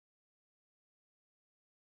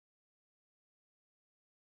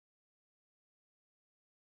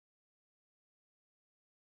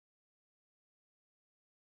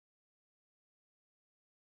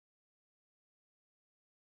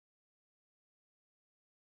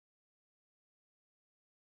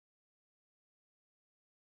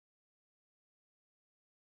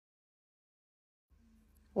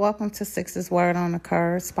Welcome to Six's Word on the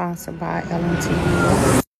Curve, sponsored by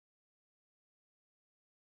LMT.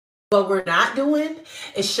 What we're not doing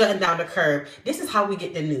is shutting down the curb. This is how we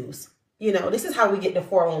get the news. This is how we get the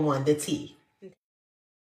 411, the T.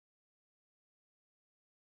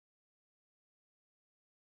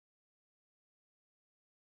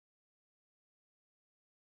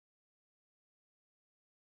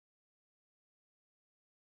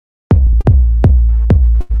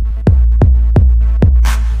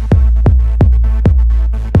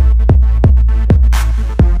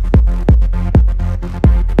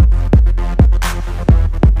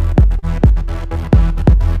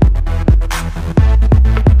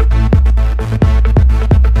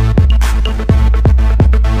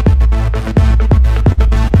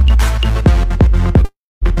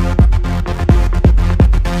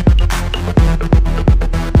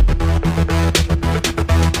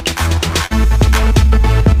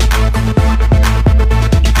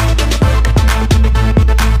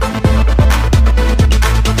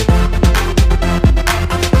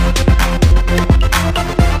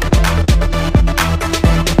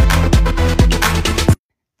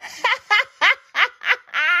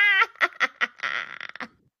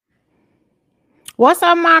 What's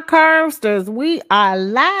up, my curvesters? We are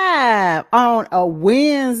live on a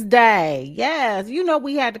Wednesday. Yes,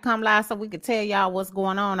 we had to come live so we could tell y'all what's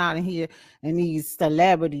going on out in here in these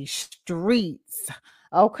celebrity streets.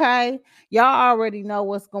 Okay, y'all already know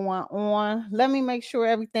what's going on. Let me make sure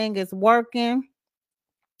everything is working.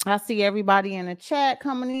 I see everybody in the chat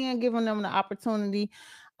coming in, giving them the opportunity.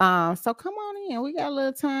 So come on in. We got a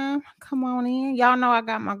little time. Come on in. Y'all know I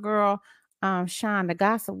got my girl Sean the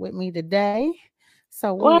Gossip with me today.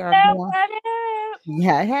 So we What are up, going. what up?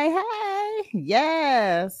 Yeah, hey.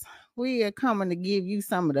 Yes. We are coming to give you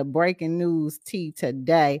some of the breaking news tea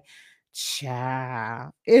today.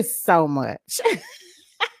 Child, it's so much.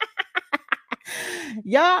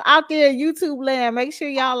 Y'all out there in YouTube land, make sure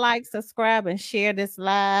y'all like, subscribe, and share this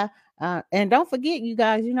live. And don't forget, you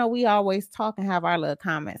guys, we always talk and have our little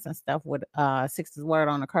comments and stuff with Six's Word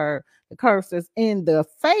on the Curve. The Curvesters in the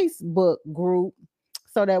Facebook group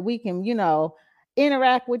so that we can,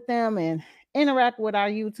 interact with them and interact with our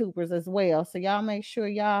YouTubers as well. So y'all make sure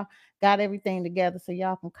y'all got everything together so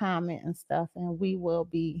y'all can comment and stuff. And we will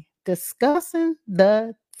be discussing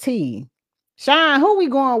the tea. Sean, who we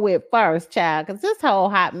going with first, child? Because this whole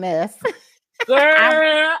hot mess. Girl,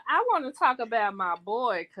 I want to talk about my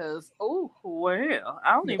boy because, I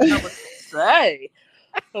don't even know what to say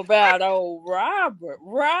about old Robert.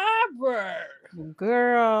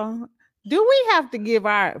 Girl, do we have to give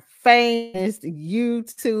our famous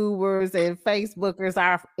YouTubers and Facebookers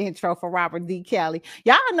our intro for Robert D. Kelly?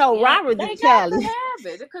 Y'all know Yeah, Robert they D. got Kelly. to have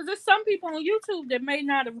it because there's some people on YouTube that may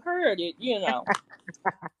not have heard it,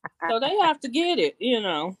 So they have to get it,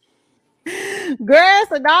 Girl,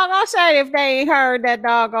 it's a doggone shame if they ain't heard that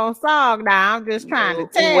doggone song now. I'm just trying to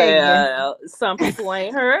tell you. Well, some people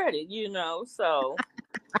ain't heard it, so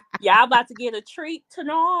y'all about to get a treat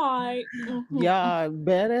tonight. Y'all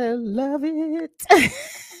better love it.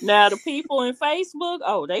 Now the people in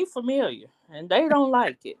Facebook, they familiar and they don't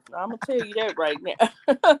like it. I'm gonna tell you that right now.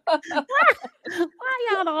 Why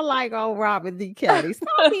y'all don't like old Robert D. Kelly?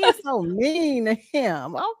 Stop being so mean to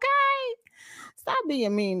him, okay? Stop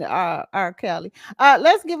being mean to R. Kelly.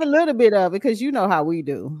 Let's give a little bit of it because you know how we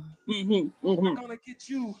do. I'm gonna get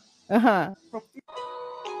you. Come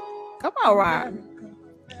on, Rob.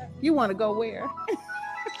 You want to go where?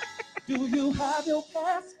 Do you have your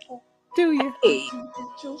passport? Do you? Hey.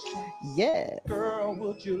 Yeah. Girl,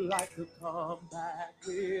 would you like to come back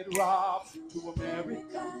with Rob to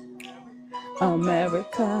America?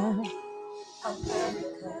 America.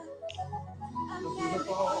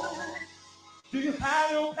 Do you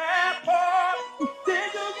have your passport?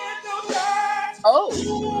 Did you get your tax?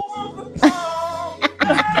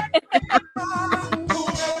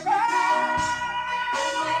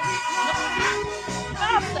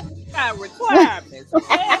 Got requirements.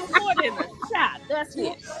 Passport and a shot. That's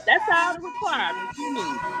it. That's all the requirements you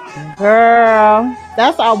need. Girl,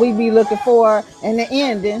 that's all we be looking for in the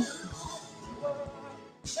ending.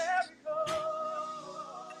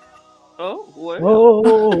 Oh,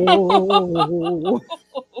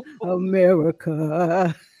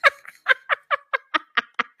 America.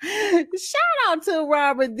 Shout out to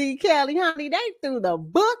Robert D. Kelly, honey. They threw the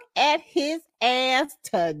book at his ass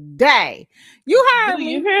today. You heard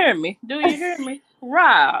me? Do you hear me?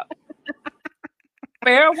 Rob.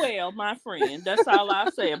 Farewell, my friend. That's all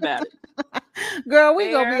I'll say about it. Girl,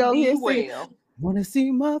 we gonna be over here well. Wanna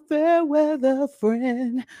see my fair weather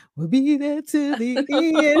friend? We'll be there to the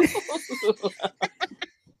end.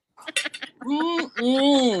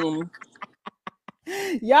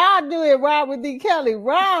 Y'all do it right with D. Kelly.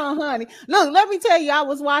 Wrong, honey. Look, let me tell you, I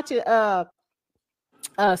was watching a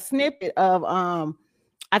snippet of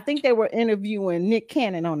I think they were interviewing Nick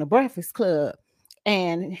Cannon on the Breakfast Club,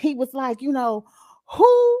 and he was like, you know,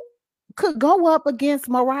 who could go up against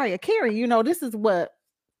Mariah Carey? You know, this is what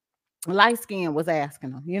Light Skin was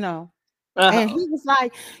asking him, you know. And he was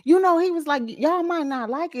like, you know, he was like, y'all might not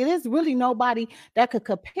like it. There's really nobody that could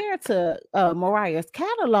compare to Mariah's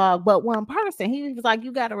catalog, but one person. He was like,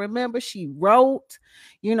 you got to remember, she wrote,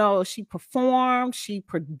 you know, she performed, she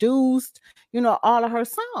produced, you know, all of her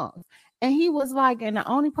songs. And he was like, and the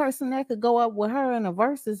only person that could go up with her in the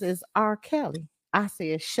verses is R. Kelly. I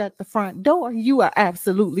said, shut the front door. You are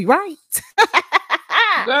absolutely right.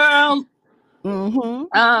 Girl, Mm-hmm.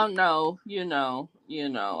 I don't know, he is the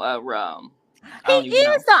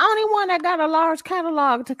only one that got a large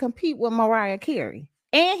catalog to compete with Mariah Carey.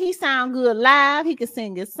 And he sound good live. He can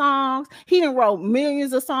sing his songs. He done wrote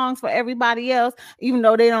millions of songs for everybody else, even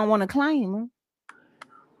though they don't want to claim him.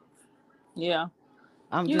 Yeah.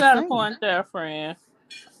 You got a point there, friend.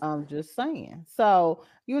 I'm just saying. So,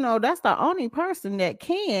 you know, that's the only person that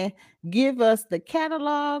can give us the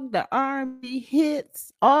catalog, the R&B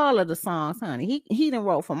hits, all of the songs, honey. He done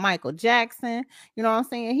wrote for Michael Jackson. You know what I'm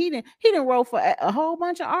saying? He done wrote for a whole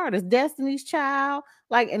bunch of artists. Destiny's Child,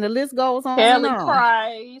 like, and the list goes on. Kelly and on.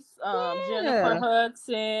 Price, Jennifer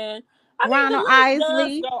Hudson. Ronald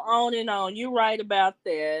Isley. Does go on and on. You're right about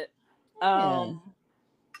that.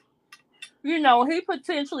 You know, he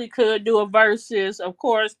potentially could do a versus. Of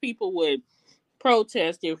course, people would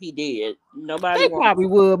protest if he did. They probably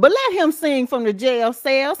would, but let him sing from the jail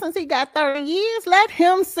cell since he got 30 years. Let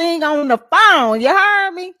him sing on the phone. You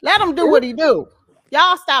heard me? Let him do what he do.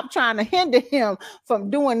 Y'all stop trying to hinder him from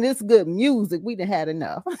doing this good music. We done had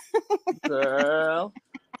enough. Girl.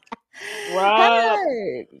 Right.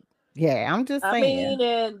 Hey. Yeah, I'm just saying. I mean,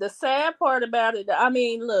 and the sad part about it, I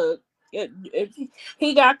mean, look, if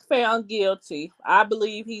he got found guilty, I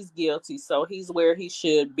believe he's guilty, so he's where he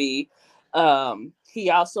should be. He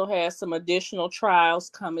also has some additional trials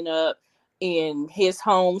coming up in his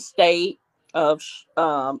home state of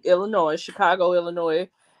Illinois, Chicago, Illinois,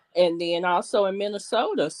 and then also in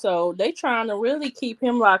Minnesota. So they trying to really keep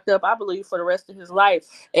him locked up, I believe, for the rest of his life.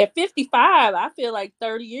 At 55, I feel like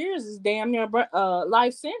 30 years is damn near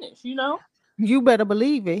life sentence, you know? You better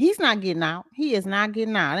believe it. He's not getting out. He is not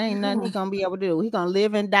getting out. There ain't nothing he's gonna be able to do. He's gonna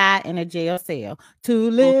live and die in a jail cell.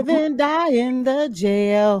 To live and die in the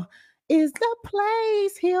jail is the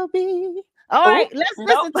place he'll be. All right, let's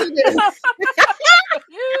listen to this.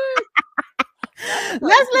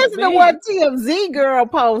 Let's listen to what TMZ girl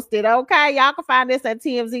posted. Okay, y'all can find this at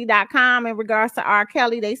TMZ.com. In regards to R.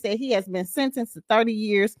 Kelly, they said he has been sentenced to 30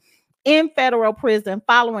 years in federal prison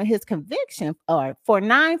following his conviction for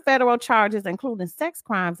 9 federal charges, including sex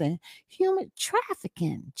crimes and human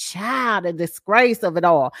trafficking. Child, the disgrace of it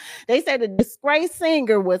all. They say the disgraced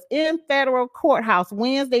singer was in federal courthouse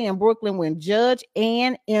Wednesday in Brooklyn when Judge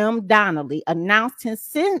Ann M. Donnelly announced his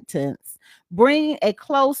sentence, bringing a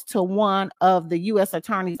close to one of the U.S.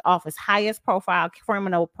 Attorney's Office highest profile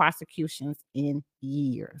criminal prosecutions in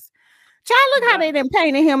years. Child, look how they done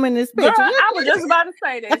painted him in this picture. Girl, I was just about to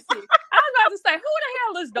say that shit. I was about to say, who the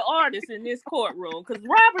hell is the artist in this courtroom? Because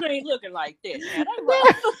Robert ain't looking like that.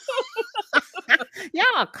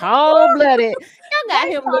 Y'all cold-blooded. Y'all got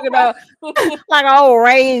him looking up like an old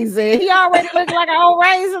raisin. He already looking like an old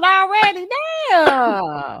raisin already.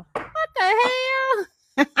 Damn. What the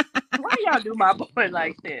hell? Why y'all do my boy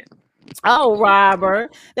like that? Oh,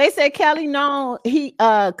 Robert. They said Kelly known he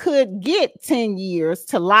could get 10 years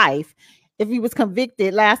to life if he was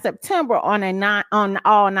convicted last September on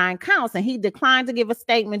all 9 counts, and he declined to give a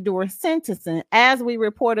statement during sentencing. As we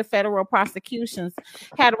reported, federal prosecutions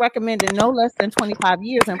had recommended no less than 25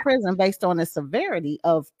 years in prison based on the severity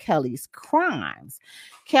of Kelly's crimes.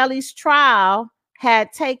 Kelly's trial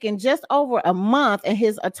had taken just over a month, and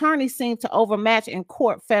his attorney seemed to overmatch in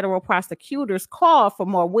court federal prosecutors' call for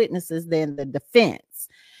more witnesses than the defense.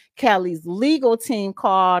 Kelly's legal team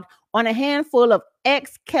called on a handful of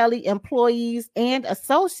ex-Kelly employees and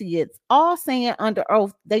associates, all saying under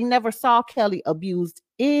oath they never saw Kelly abuse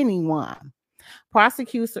anyone.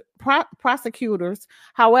 Prosecutors,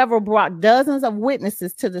 however, brought dozens of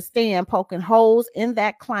witnesses to the stand, poking holes in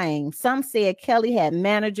that claim. Some said Kelly had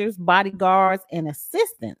managers, bodyguards, and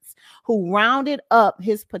assistants who rounded up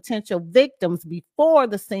his potential victims before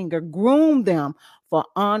the singer groomed them for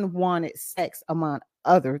unwanted sex, among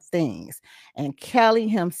other things. And Kelly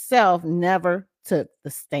himself never took the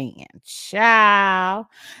stand. Child.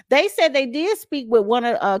 They said they did speak with one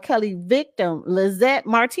of Kelly victim, Lizette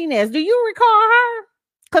Martinez. Do you recall her?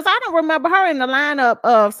 Because I don't remember her in the lineup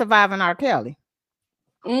of Surviving R. Kelly.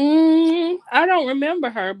 I don't remember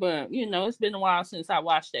her, but you know, it's been a while since I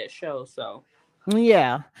watched that show, so.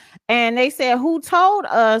 Yeah. And they said, who told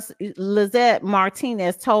us, Lizette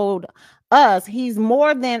Martinez told us he's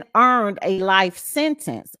more than earned a life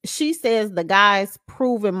sentence. She says the guy's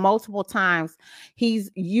proven multiple times he's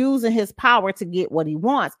using his power to get what he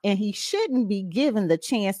wants, and he shouldn't be given the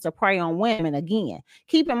chance to prey on women again.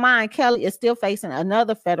 Keep in mind, Kelly is still facing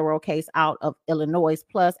another federal case out of Illinois,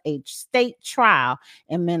 plus a state trial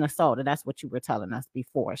in Minnesota. That's what you were telling us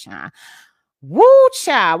before, Sean. Woo,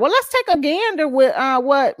 child. Well, let's take a gander with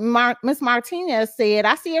what Miss Martinez said.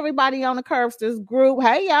 I see everybody on the Curvesters group.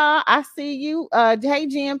 Hey, y'all. I see you. Hey,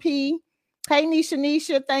 GMP. Hey,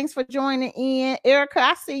 Nisha. Thanks for joining in. Erica,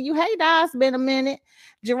 I see you. Hey, Di, it's been a minute.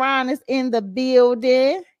 Jerron is in the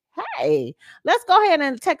building. Hey, let's go ahead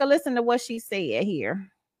and take a listen to what she said here.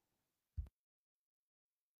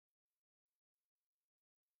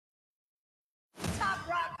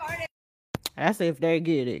 That's if they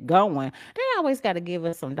get it going. They always got to give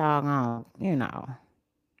us some doggone, you know.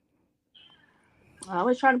 I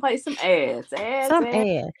always trying to play some ads.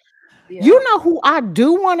 Yeah. You know who I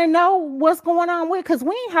do want to know what's going on with? Because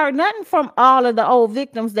we ain't heard nothing from all of the old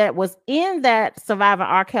victims that was in that Surviving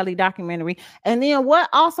R. Kelly documentary. And then what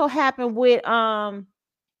also happened with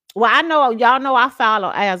well, I know y'all know I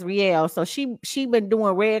follow Azriel, so she been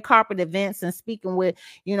doing red carpet events and speaking with,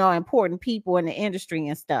 you know, important people in the industry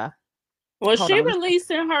and stuff. Well, she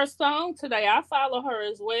releasing her song today. I follow her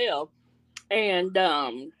as well. And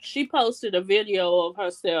she posted a video of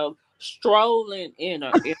herself strolling in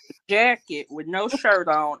a jacket with no shirt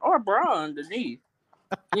on or bra underneath.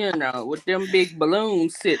 You know, with them big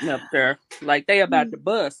balloons sitting up there like they about to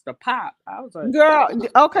bust or pop. I was like, girl,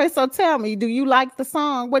 okay, so tell me, do you like the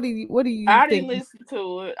song? What do you I think? didn't listen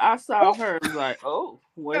to it. I saw her and was like, oh,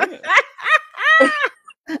 well.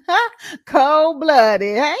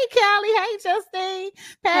 Cold-blooded. Hey, Callie. Hey, Justine.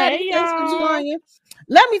 Patty, hey, thanks for joining.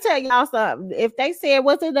 Let me tell y'all something. If they said,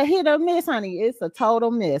 was it a hit or miss, honey, it's a total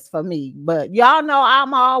miss for me. But y'all know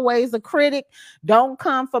I'm always a critic. Don't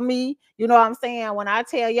come for me. You know what I'm saying? When I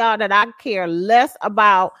tell y'all that I care less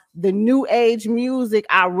about the new age music,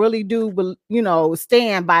 I really do, you know,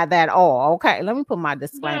 stand by that all. Okay, let me put my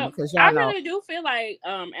disclaimer because y'all know. I really do feel like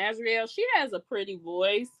Azriel, she has a pretty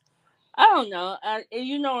voice. I don't know.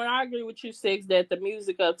 You know, and I agree with you, Six, that the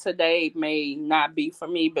music of today may not be for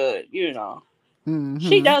me, but, you know,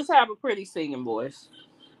 she does have a pretty singing voice.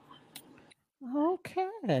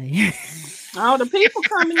 Okay. All the people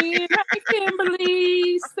coming in. Hey,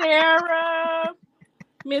 Kimberly, Sarah,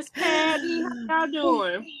 Miss Patty, how y'all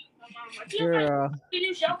doing? Girl.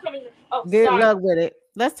 Good luck with it.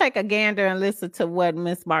 Let's take a gander and listen to what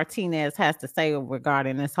Miss Martinez has to say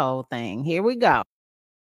regarding this whole thing. Here we go.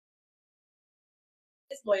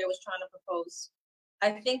 His lawyer was trying to propose.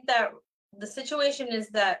 I think that the situation is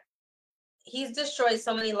that he's destroyed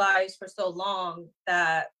so many lives for so long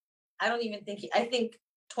that I don't even think I think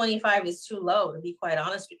 25 is too low, to be quite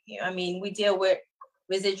honest with you. I mean, we deal with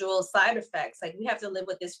residual side effects. Like, we have to live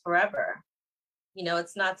with this forever. You know,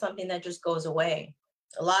 it's not something that just goes away.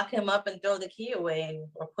 Lock him up and throw the key away,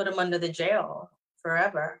 or put him under the jail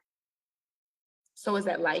forever. So is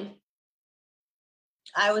that life?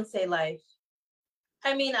 I would say life.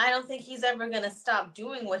 I mean, I don't think he's ever going to stop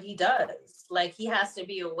doing what he does. Like, he has to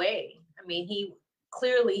be away. I mean, he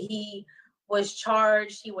was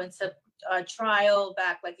charged. He went to trial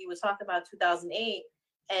back, like you was talking about, 2008.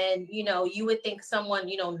 And, you know, you would think someone,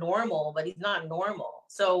 you know, normal, but he's not normal.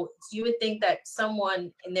 So you would think that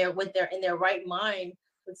someone in their right mind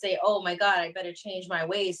would say, oh my God, I better change my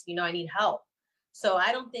ways. You know, I need help. So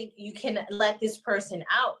I don't think you can let this person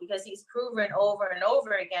out, because he's proven over and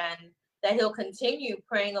over again that he'll continue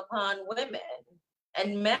preying upon women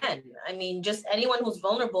and men. I mean, just anyone who's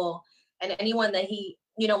vulnerable and anyone that he,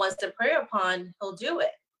 you know, wants to prey upon, he'll do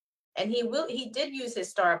it. And he did use his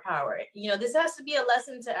star power. You know, this has to be a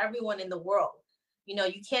lesson to everyone in the world. You know,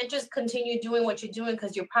 you can't just continue doing what you're doing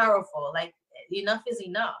because you're powerful. Like, enough is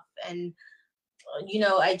enough. And, you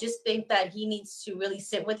know, I just think that he needs to really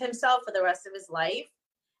sit with himself for the rest of his life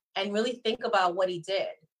and really think about what he did.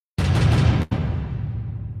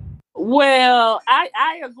 Well,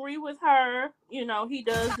 I agree with her. You know, he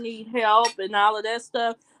does need help and all of that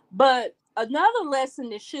stuff. But another lesson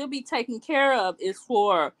that should be taken care of is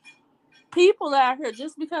for people out here.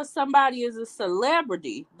 Just because somebody is a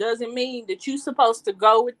celebrity doesn't mean that you're supposed to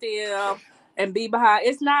go with them and be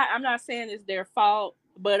behind. I'm not saying it's their fault,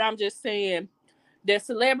 but I'm just saying that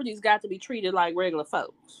celebrities got to be treated like regular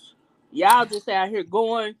folks. Y'all just out here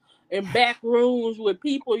going in back rooms with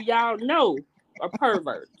people y'all know are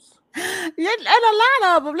perverts. Yeah, and a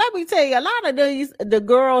lot of them, let me tell you, a lot of the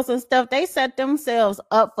girls and stuff, they set themselves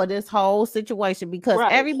up for this whole situation because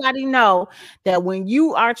Right. everybody know that when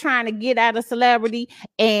you are trying to get at a celebrity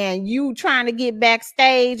and you trying to get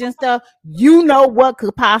backstage and stuff, you know what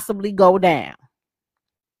could possibly go down.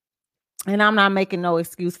 And I'm not making no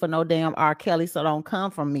excuse for no damn R. Kelly, so don't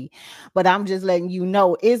come from me. But I'm just letting you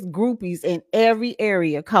know it's groupies in every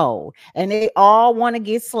area code, and they all want to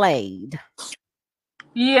get slayed.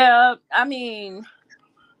 Yeah, I mean,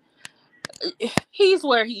 he's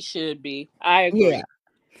where he should be. I agree. Yeah.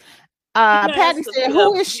 He has Patty to said, be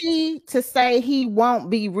who up. is she to say he won't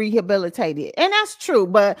be rehabilitated? And that's true,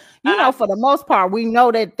 but you know, I- for the most part, we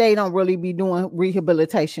know that they don't really be doing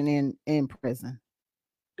rehabilitation in prison.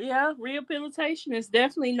 Yeah, rehabilitation is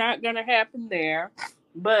definitely not going to happen there.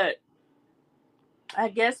 But I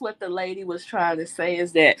guess what the lady was trying to say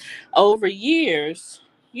is that over years,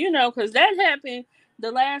 because that happened,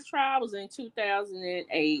 the last trial was in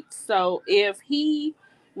 2008. So if he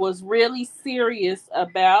was really serious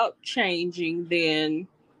about changing, then,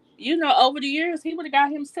 over the years, he would have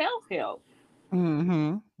got himself help.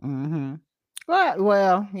 Mm-hmm. Mm-hmm.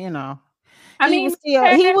 Well, I he mean,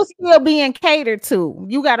 was still being catered to.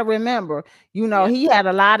 You got to remember, yeah. he had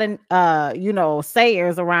a lot of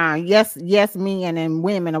sayers around, yes men and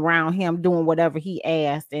women around him doing whatever he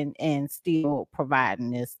asked and still providing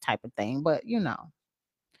this type of thing. But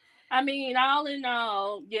I mean, all in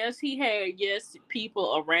all, yes, he had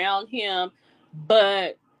people around him,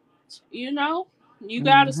 but you got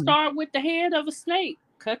to mhm. start with the head of a snake.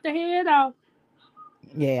 Cut the head off.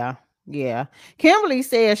 Yeah. Kimberly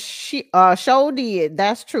says she show did.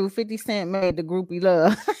 That's true. 50 Cent made the groupie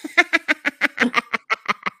love.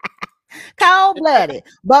 Cold-blooded.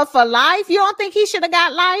 But for life, you don't think he should have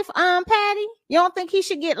got life, Patty? You don't think he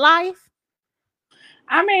should get life?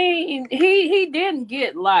 I mean, he didn't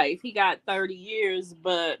get life. He got 30 years,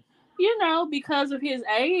 but because of his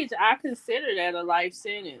age, I consider that a life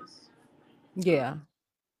sentence. Yeah,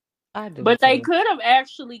 I do. But they too. could have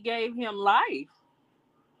actually gave him life.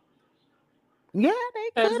 Yeah, they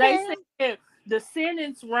Because could they have. said the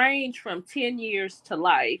sentence ranged from 10 years to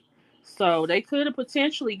life. So they could have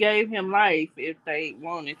potentially gave him life if they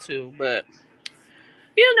wanted to. But,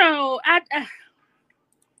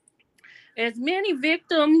 as many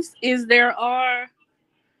victims as there are,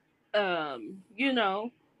 I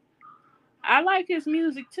like his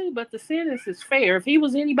music too, but the sentence is fair. If he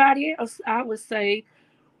was anybody else, I would say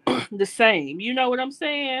the same. You know what I'm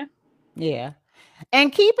saying? Yeah.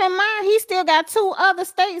 And keep in mind, he still got 2 other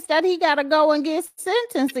states that he got to go and get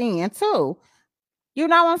sentenced in too. You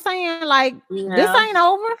know what I'm saying? Like, this Yeah. ain't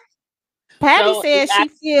over. Patty So said she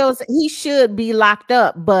feels he should be locked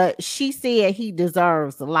up, but she said he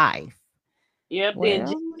deserves life. Yep. Well, Then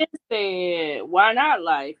Jen said, "Why not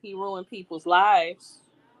life? He ruined people's lives."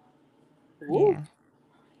 Woo. yeah.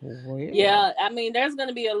 Well, Yeah, I mean, there's going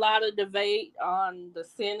to be a lot of debate on the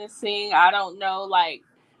sentencing. I don't know. Like,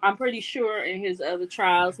 I'm pretty sure in his other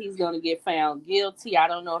trials, he's going to get found guilty. I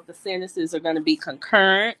don't know if the sentences are going to be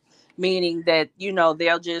concurrent, meaning that,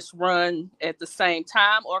 they'll just run at the same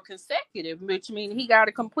time, or consecutive, which means he got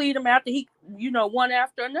to complete them after one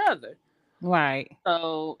after another. right.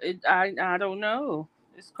 So I don't know.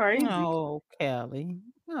 It's crazy. Oh, Kelly.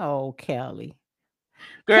 Oh, Kelly.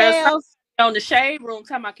 Girls on the Shade Room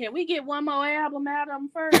talking about, can we get one more album out of him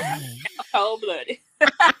first? Cold-blooded.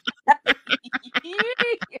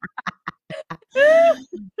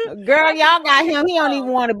 Girl, y'all got him. He don't even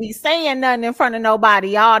want to be saying nothing in front of nobody.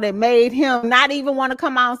 Y'all that made him not even want to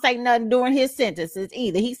come out and say nothing during his sentences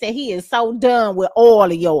either. He said he is so done with all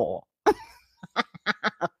of y'all.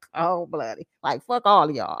 Cold-blooded. Like, fuck all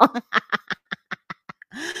of y'all.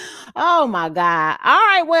 Oh my God. All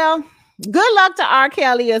right, well, good luck to R.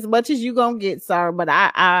 Kelly as much as you gonna get, sir. But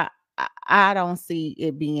I don't see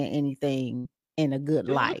it being anything in a good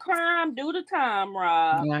light. Do the crime, do the time,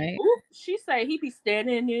 Rob. Right. Ooh, she say he be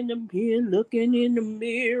standing in the mirror, looking in the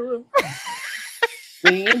mirror,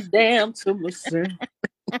 being damn to myself.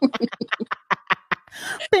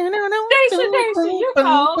 Daisha, you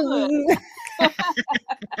cold.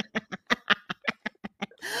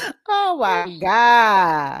 Oh my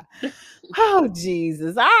God. Oh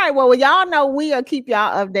Jesus. All right. Well, y'all know we'll keep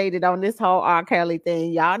y'all updated on this whole R. Kelly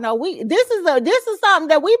thing. Y'all know this is something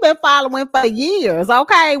that we've been following for years.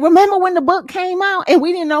 Okay. Remember when the book came out and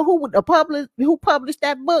we didn't know who published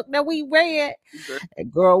that book that we read?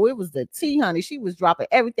 Girl, it was the tea, honey. She was dropping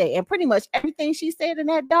everything, and pretty much everything she said in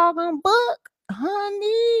that doggone book,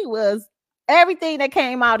 honey, was everything that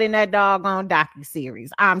came out in that doggone docuseries.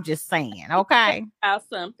 I'm just saying, okay? Out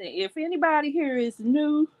something. If anybody here is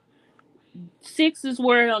new, Six's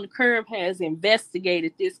Word on the Curb has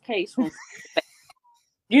investigated this case from,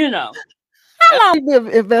 you know. How long you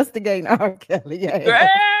been investigating R. Kelly? Girl,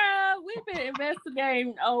 we've been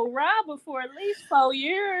investigating old Robert for at least 4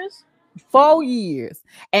 years. 4 years.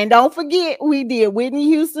 And don't forget, we did Whitney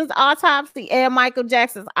Houston's autopsy and Michael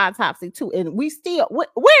Jackson's autopsy too. And we still,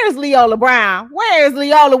 where's Leola Brown? Where's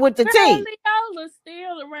Leola with the T? Leola's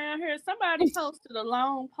still around here. Somebody posted a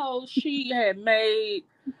long post she had made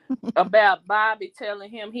about Bobby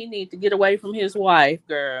telling him he needs to get away from his wife,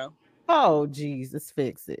 girl. Oh, Jesus,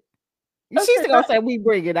 fix it. She's gonna say we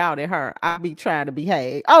bring it out in her. I be trying to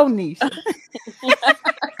behave. Oh, Nisha.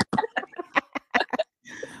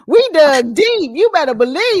 We dug deep. You better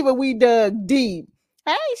believe it. We dug deep.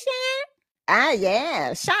 Hey, Shan. Ah,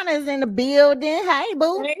 yeah. Shauna's in the building. Hey,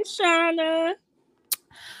 boo. Hey, Shauna.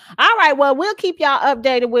 All right. Well, we'll keep y'all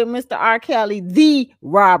updated with Mr. R. Kelly, the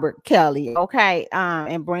Robert Kelly. Okay.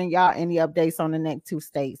 And bring y'all any updates on the next 2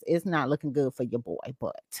 states. It's not looking good for your boy,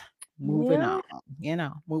 but moving on.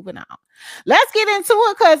 Moving on. Let's get into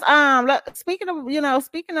it because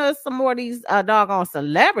speaking of some more of these doggone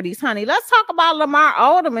celebrities, honey, let's talk about Lamar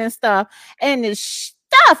Odom and stuff and the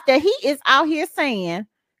stuff that he is out here saying.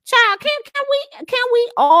 Child, can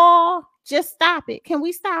we all just stop it? Can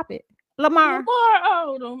we stop it? Lamar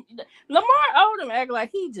Odom act like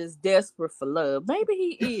he just desperate for love.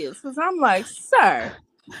 Maybe he is, because I'm like, sir.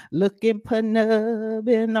 Looking penub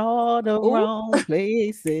in all the wrong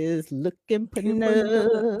places. Looking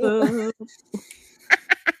penub.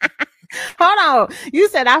 Hold on. You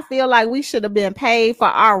said I feel like we should have been paid for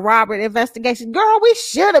our Robert investigation. Girl, we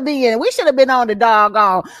should have been. We should have been on the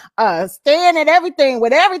doggone stand and everything.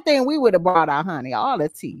 With everything we would have brought out, honey. All the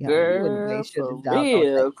tea. Honey. Girl, for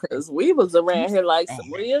real. Because we was around here like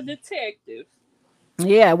some real detectives.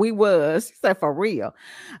 Yeah, we was. She said for real.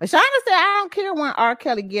 Shauna said, I don't care when R.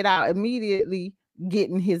 Kelly get out, immediately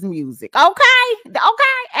getting his music. Okay.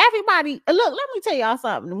 Everybody, look, let me tell y'all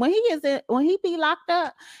something. When he be locked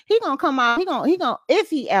up, he gonna come out. He gonna if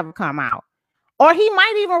he ever come out. Or he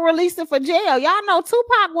might even release it for jail. Y'all know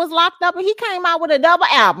Tupac was locked up and he came out with a double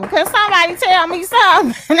album. Can somebody tell me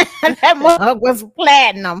something? That mug was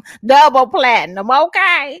platinum, double platinum.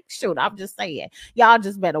 Okay. Shoot, I'm just saying. Y'all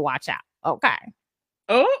just better watch out. Okay.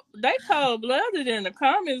 Oh, they cold-blooded in the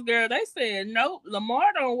comments, girl. They said, nope, Lamar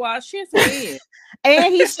don't wash his head.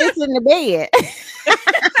 And he shits in the bed.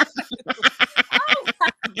 Oh, my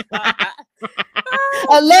God.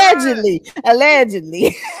 Allegedly.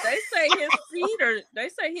 They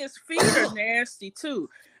say his feet are nasty, too.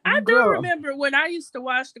 I do remember when I used to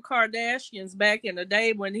watch the Kardashians back in the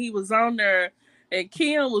day when he was on there and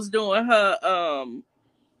Kim was doing her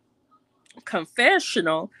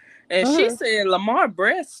confessional. And she said Lamar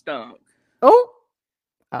breath stunk. Oh.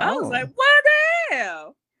 I was like, what the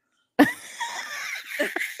hell?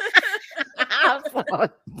 I'm so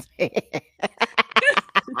dead.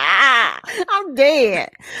 I'm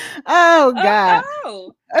dead. Oh, God.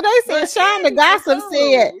 They said Shonda Gossip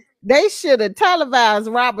said they should have televised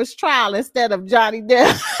Robert's trial instead of Johnny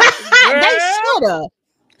Depp. They should have.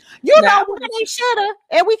 You know why they should have,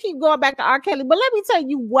 and we keep going back to R. Kelly, but let me tell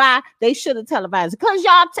you why they should have televised it. Because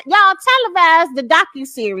y'all televised the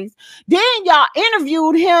docuseries, then y'all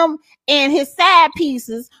interviewed him and his side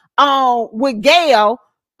pieces with Gail,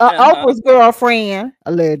 Oprah's girlfriend,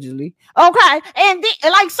 allegedly. Okay, and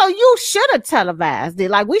so you should have televised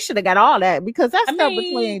it. Like we should have got all that because that stuff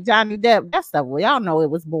between Johnny Depp, that stuff, well, y'all know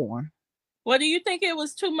it was born. Well, do you think it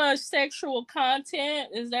was too much sexual content?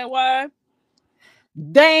 Is that why?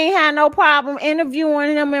 They ain't had no problem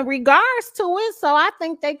interviewing him in regards to it. So I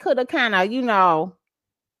think they could have kind of,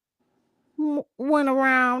 went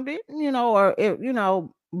around it, or,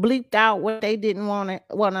 bleeped out what they didn't want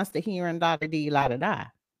us to hear and da-da-dee, la-da-da.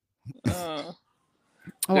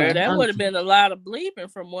 That would have been a lot of bleeping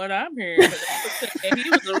from what I'm hearing. He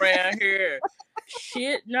was around here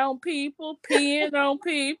shitting on people, peeing on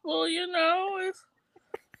people, it's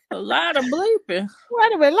a lot of bleeping.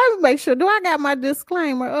 Wait a minute, let me make sure. Do I got my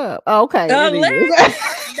disclaimer up? Okay. No, wait a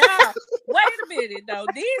minute though.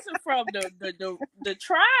 These are from the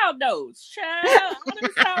trial notes, child. I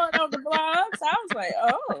saw it on the blogs. I was like,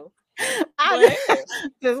 oh. I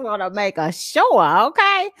just want to make a sure,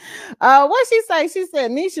 okay? What she say? She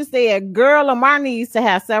said, Nisha said, girl, Lamar needs to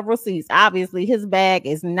have several seats. Obviously, his bag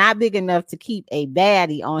is not big enough to keep a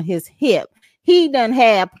baddie on his hip. He done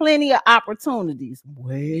had plenty of opportunities.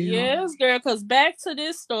 Well, yes, girl, because back to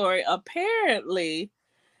this story, apparently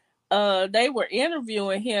they were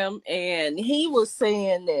interviewing him and he was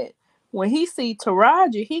saying that when he see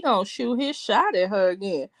Taraji, he gonna shoot his shot at her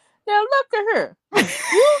again. Now look at her.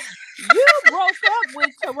 You broke up with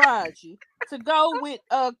Taraji to go with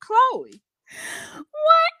Chloe.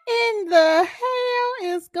 What in the hell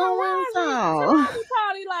is going on? Taraji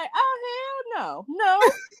probably like, oh hell no.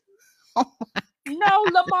 No,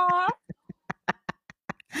 Lamar.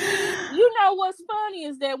 You know what's funny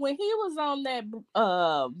is that when he was on that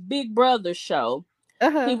Big Brother show,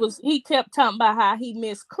 he kept talking about how he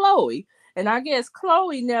missed Chloe, and I guess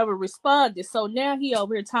Chloe never responded. So now he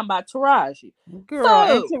over here talking about Taraji. Girl,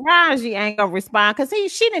 and Taraji ain't gonna respond because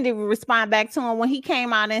she didn't even respond back to him when he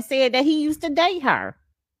came out and said that he used to date her.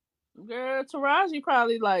 Girl, Taraji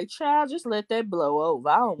probably like, child, just let that blow over.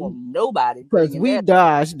 I don't want nobody. Because we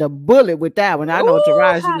dodged the bullet with that one. I know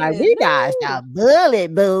Taraji like, we dodged the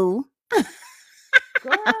bullet, boo.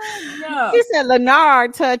 Girl, no. He said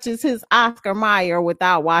Leonard touches his Oscar Mayer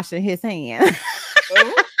without washing his hands. She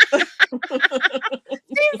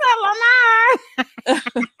said Leonard.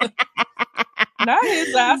 Not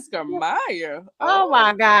his Oscar Mayer. Oh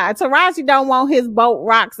my God. Taraji don't want his boat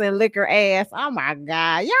rocks and liquor ass. Oh my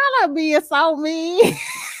God. Y'all are being so mean.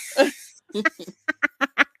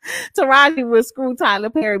 Taraji would screw Tyler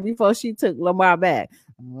Perry before she took Lamar back.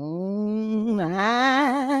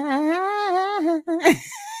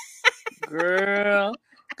 Girl.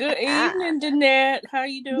 Good evening, Danette. How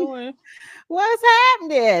you doing? What's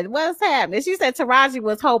happening? She said Taraji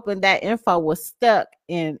was hoping that info was stuck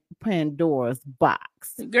in Pandora's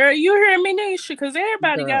box. Girl, you hear me, Nisha? Because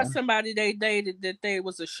everybody got somebody they dated that they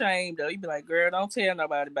was ashamed of. You be like, girl, don't tell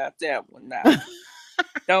nobody about that one now.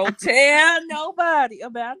 Don't tell nobody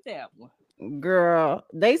about that one. Girl,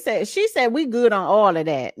 she said we good on all of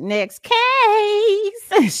that. Next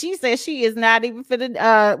case. She said she is not even for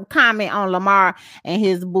the comment on Lamar and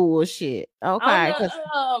his bullshit. Okay. The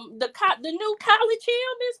new college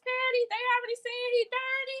hill, Miss Patty, they already saying he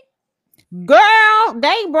dirty. Girl,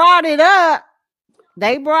 they brought it up.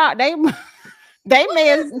 They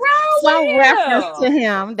made some reference to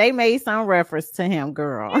him. They made some reference to him,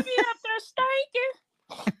 girl. He be up there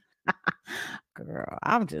stinking. Girl,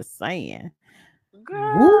 I'm just saying.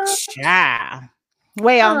 Girl. Child.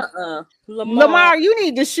 Well, Lamar, you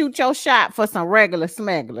need to shoot your shot for some regular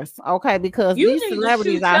smugglers, okay? Because these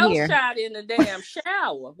celebrities out here. You need to shoot your shot in the damn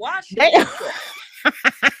shower. Wash yourself.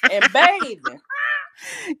 And bathing.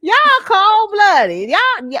 Y'all cold-blooded.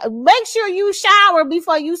 Y'all make sure you shower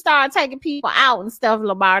before you start taking people out and stuff,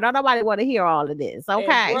 Lamar. Don't nobody want to hear all of this,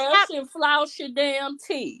 okay? And brush and floss your damn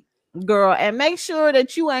teeth. Girl, and make sure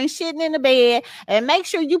that you ain't shitting in the bed, and make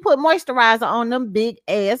sure you put moisturizer on them big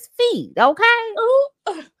ass feet, okay?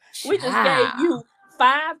 Ooh, we just gave you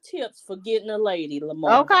 5 tips for getting a lady,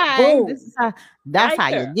 Lamar. Okay, boom. That's how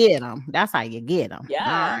you get them. That's how you get them.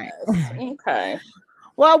 Yeah. Right. Okay.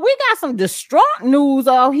 Well, we got some distraught news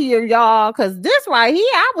out here, y'all, because this right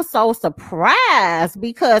here, I was so surprised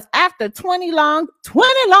because after 20 long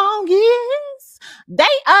years, they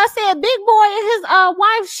said Big Boy and his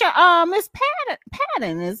wife, Miss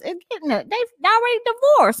Patton is getting it. They've already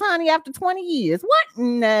divorced, honey, after 20 years. What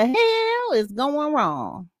in the hell is going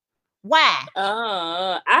wrong? Why?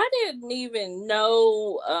 I didn't even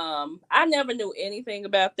know. I never knew anything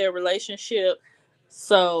about their relationship,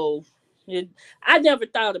 so I never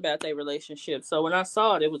thought about their relationship. So when I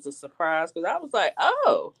saw it, it was a surprise because I was like,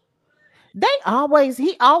 oh. He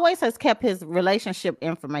always has kept his relationship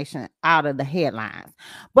information out of the headlines,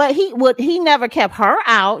 but he never kept her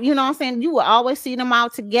out. You know what I'm saying? You would always see them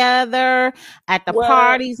out together at the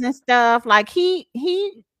parties and stuff. Like he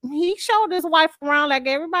showed his wife around like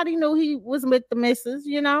everybody knew he was with the missus,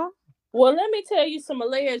 you know? Well, let me tell you some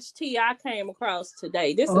alleged tea I came across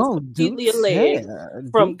today. This is completely alleged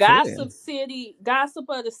from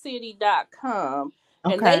gossipofthecity.com.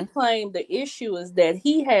 And they claim the issue is that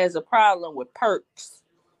he has a problem with perks.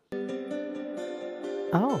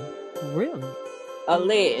 Oh, really?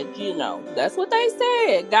 Alleged, you know. That's what they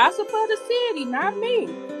said. Gossip of the city, not me.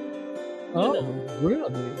 Oh,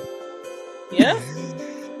 really? Yes.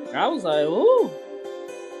 I was like, ooh.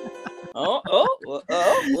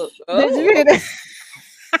 Did you hear that?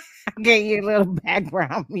 I gave you a little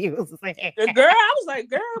background music. Girl, I was like,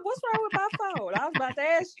 girl, what's wrong with my phone? I was about to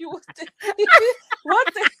ask you what's the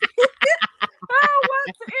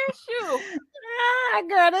issue?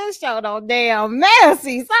 Girl, this show so damn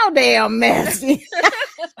messy. Girl,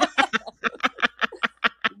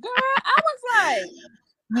 I was like,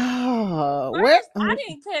 I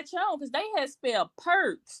didn't catch on because they had spelled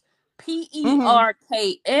perks.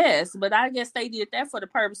 PERKS, but I guess they did that for the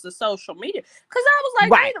purpose of social media. Because I was like,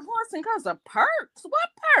 they divorcing because of perks. What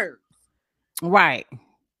perks? Right.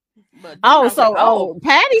 But then Oh, I'm like, so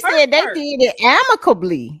Patty said they her. did it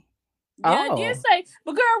amicably. Yeah, it Oh, did say,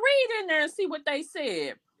 but girl, read in there and see what they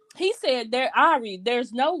said. He said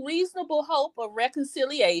there's no reasonable hope of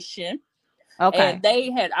reconciliation, okay. and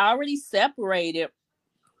they had already separated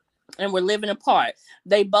and were living apart.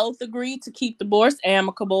 They both agreed to keep divorce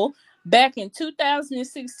amicable. Back in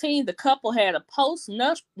 2016, the couple had a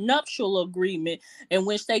post-nuptial agreement in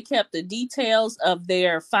which they kept the details of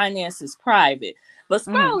their finances private. But Mhm.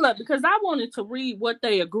 scroll up because I wanted to read what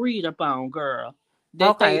they agreed upon, girl. That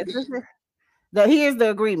Okay. they, Here's the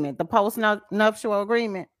agreement, the post nuptial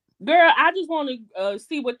agreement. girl, I just want to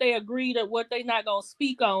see what they agreed at, what they not gonna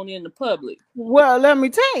speak on in the public. Well, let me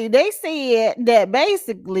tell you, they said that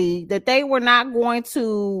basically that they were going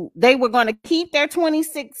to keep their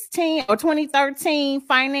 2016 or 2013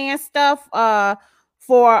 finance stuff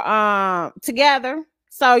for together.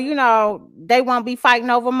 So, they won't be fighting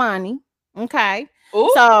over money. Okay.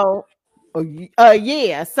 Ooh. So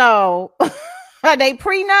yeah. So they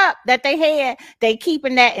prenup that they had, they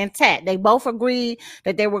keeping that intact. They both agreed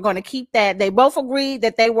that they were going to keep that. They both agreed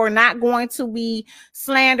that they were not going to be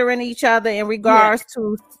slandering each other in regards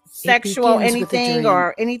to sexual anything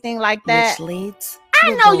or anything like that.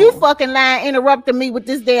 I know you fucking lying, interrupting me with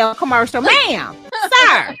this damn commercial, ma'am,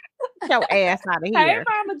 sir. Get your ass out of here. Hey,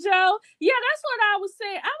 Mama Joe. Yeah, that's what I was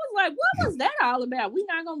saying. I was like, what was that all about? We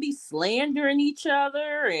not gonna be slandering each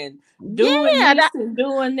other and doing this and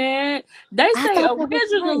doing that. They say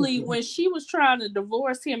originally when she was trying to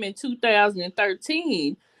divorce him in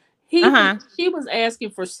 2013, she was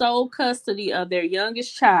asking for sole custody of their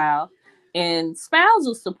youngest child and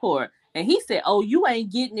spousal support. And he said, "Oh, you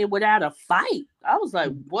ain't getting it without a fight." I was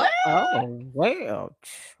like, "What?" Oh, well.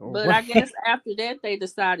 But I guess after that, they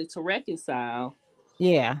decided to reconcile.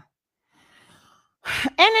 Yeah.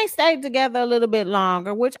 And they stayed together a little bit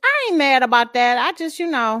longer, which I ain't mad about that. I just, I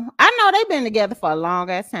know they've been together for a long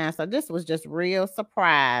ass time. So this was just real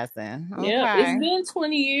surprising. Okay. Yeah, it's been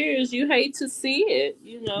 20 years. You hate to see it,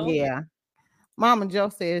 Yeah. Mama Joe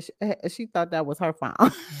said she thought that was her fault.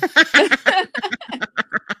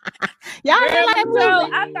 Y'all girl, like Joe,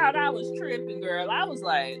 I thought I was tripping, girl. I was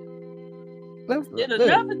like, did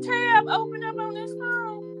another tab open up on this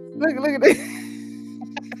phone? Look at this.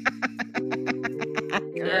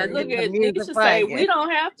 Yeah, look at Nisha say we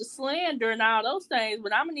don't have to slander and all those things,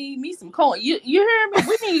 but I'm gonna need me some coins. You hear me?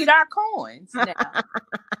 We need our coins now.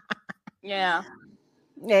 Yeah.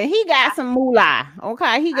 Yeah, he got some moolah.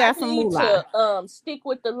 Okay, he got some moolah. To stick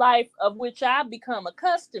with the life of which I've become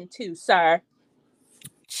accustomed to, sir.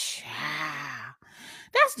 Child.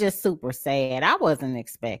 That's just super sad. I wasn't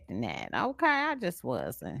expecting that. Okay, I just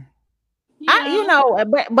wasn't. Yeah.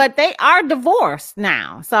 But they are divorced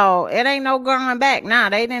now, so it ain't no going back now.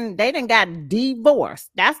 They didn't got divorced.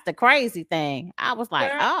 That's the crazy thing. I was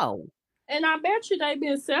like, oh. And I bet you they've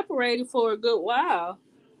been separated for a good while.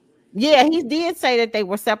 Yeah, he did say that they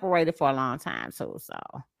were separated for a long time too. So,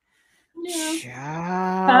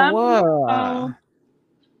 yeah.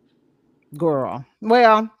 Girl.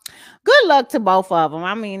 Well, good luck to both of them.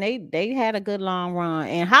 I mean, they had a good long run.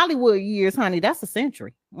 And Hollywood years, honey, that's a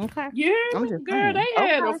century. Okay. Yeah, girl, they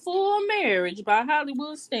had a full marriage by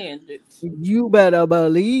Hollywood standards. You better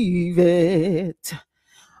believe it.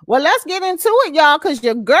 Well, let's get into it, y'all, because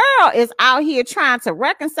your girl is out here trying to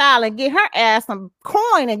reconcile and get her ass some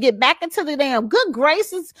coin and get back into the damn good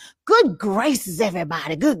graces. Good graces,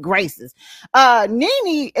 everybody. Good graces.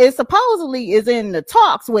 Nene is supposedly in the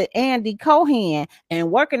talks with Andy Cohen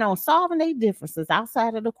and working on solving their differences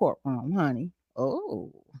outside of the courtroom, honey.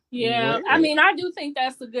 Oh. Yeah, I mean, I do think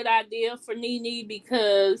that's a good idea for Nene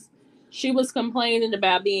because she was complaining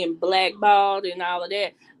about being blackballed and all of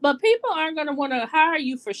that. But people aren't going to want to hire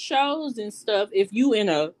you for shows and stuff if you in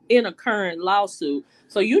a current lawsuit.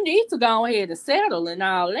 So you need to go ahead and settle and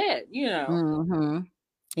all that, Mm-hmm.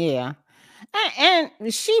 Yeah. And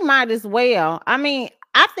she might as well. I mean,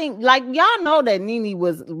 I think, like, y'all know that Nene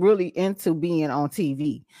was really into being on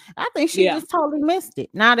TV. I think she just totally missed it.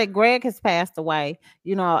 Now that Greg has passed away,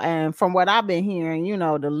 and from what I've been hearing, the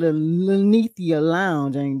Lenithia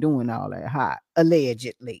Lounge ain't doing all that hot,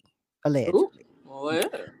 allegedly. Ooh.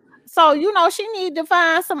 So, she need to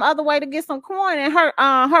find some other way to get some coin. And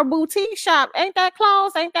her boutique shop, ain't that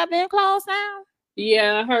closed? Ain't that been closed now?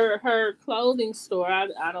 Yeah, her clothing store,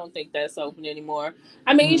 I don't think that's open anymore.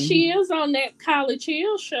 I mean, she is on that College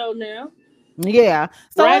Hill show now. Yeah.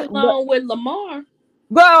 So right along with Lamar.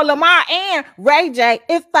 Girl, Lamar and Ray J.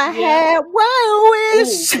 If I had one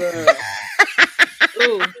wish.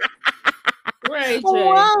 Ooh, Ray J.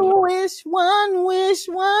 One wish, one wish,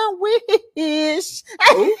 one wish.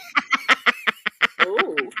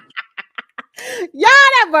 Ooh.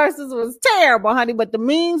 that versus was terrible, honey, but the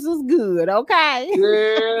memes was good, okay?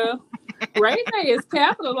 Girl, Ray J is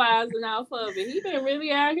capitalizing off of it. He been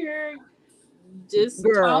really out here just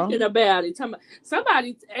Girl. talking about it.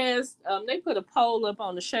 Somebody asked, they put a poll up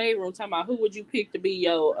on the Shade Room talking about who would you pick to be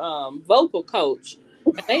your vocal coach.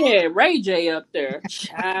 And they had Ray J up there.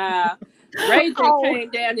 Child. Ray J came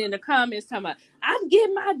down in the comments talking about, I'm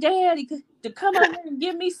getting my daddy to come over and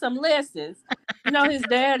give me some lessons. You know, his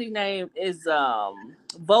daddy name is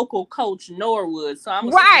vocal coach Norwood. So I'm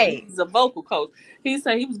assuming he's a vocal coach. He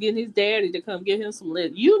said he was getting his daddy to come give him some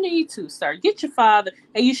lessons. You need to, sir. Get your father.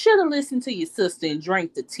 And you should have listened to your sister and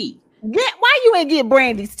drank the tea. Why you ain't get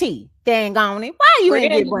Brandy's tea? Dang on it. Why you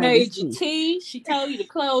ain't get Brandy's tea? Made your tea. She told you to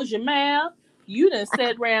close your mouth. You done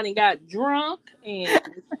sat around and got drunk and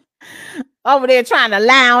over there trying to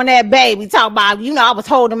lie on that baby. Talk about, I was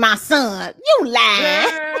holding my son. You lying.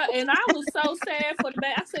 Girl, and I was so sad for the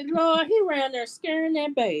baby. I said, Lord, he ran there scaring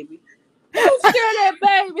that baby. Don't scare that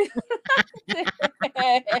baby.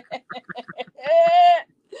 that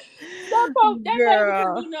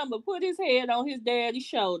baby number put his head on his daddy's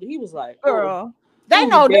shoulder. He was like, girl. They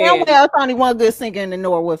know damn well it's only one good singer in the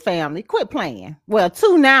Norwood family. Quit playing. Well,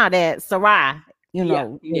 two now that Sarai, is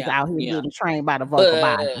out here getting trained by the vocal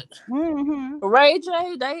body. Ray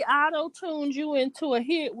J, they auto-tuned you into a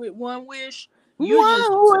hit with One Wish.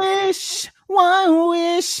 One wish.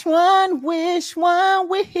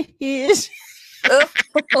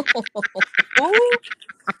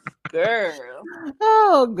 Girl.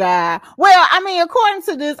 Oh, God. Well, I mean, according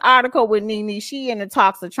to this article with Nene, she in the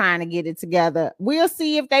talks of trying to get it together. We'll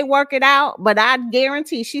see if they work it out, but I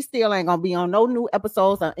guarantee she still ain't going to be on no new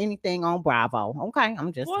episodes or anything on Bravo. Okay,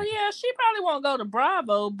 I'm just saying. Yeah, she probably won't go to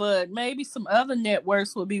Bravo, but maybe some other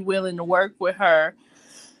networks will be willing to work with her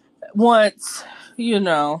once,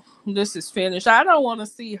 this is finished. I don't want to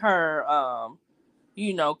see her,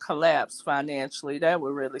 collapse financially. That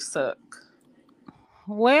would really suck.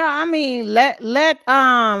 Well, I mean, let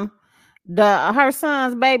her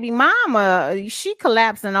son's baby mama, she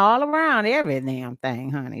collapsing all around every damn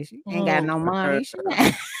thing, honey. She ain't got no money. She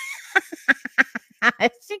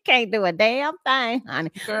can't do a damn thing,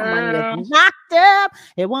 honey. Girl. I'm locked up.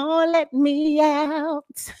 It won't let me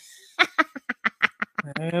out.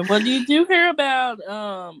 Well, did you hear about?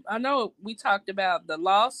 I know we talked about the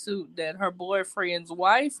lawsuit that her boyfriend's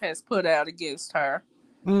wife has put out against her.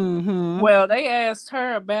 Mm-hmm. Well, they asked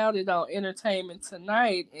her about it on Entertainment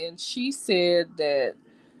Tonight, and she said that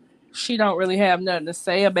she don't really have nothing to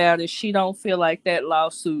say about it. She don't feel like that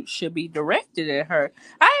lawsuit should be directed at her.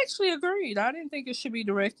 I actually agreed. I didn't think it should be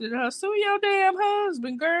directed at her. Sue your damn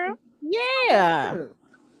husband, girl. Yeah.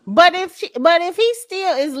 But if he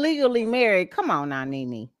still is legally married, come on now,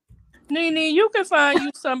 Nene. Nene, you can find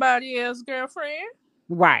you somebody else, girlfriend.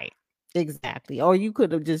 Right. Exactly. Or you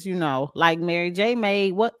could have just, like Mary J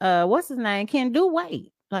made what's his name? Can do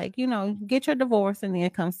wait. Like, get your divorce and then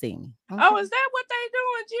come see me. Okay. Oh, is that what they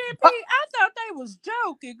doing, GP? I thought they was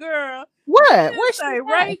joking, girl. What? What say?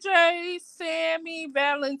 Ray J, Sammy,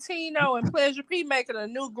 Valentino, and Pleasure P making a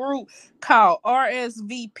new group called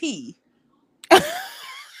RSVP.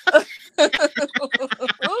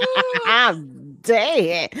 I'm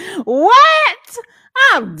dead. What?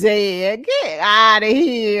 I'm dead. Get out of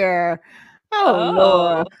here. Oh,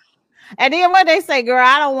 Lord. And then what they say, girl,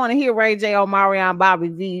 I don't want to hear Ray J or Marion, Bobby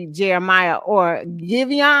V, Jeremiah, or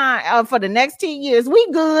Giveon for the next 10 years. We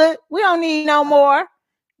good. We don't need no more.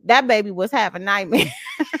 That baby was having nightmares.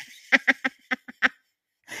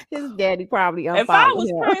 His daddy probably unfollowed him. If I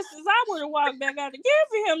was Princess, I would have walked back out to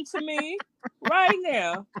give him to me right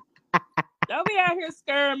now. Don't be out here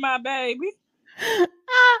scaring my baby.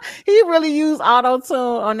 He really used auto-tune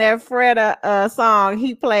on that Freda song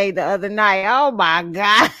he played the other night. Oh my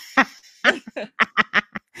God.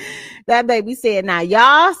 That baby said, now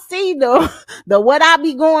y'all see the what I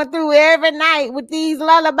be going through every night with these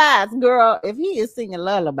lullabies. Girl, if he is singing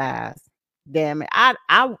lullabies, damn it.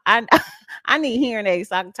 I need hearing aids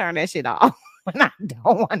so I can turn that shit off. When I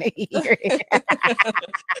don't want to hear it.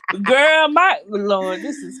 Girl, my Lord,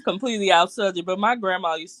 this is completely off subject, but my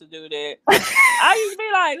grandma used to do that. I used to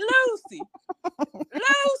be like, Lucy.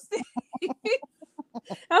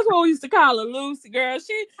 That's what we used to call her, Lucy, girl.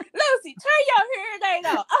 Lucy, turn your hearing aid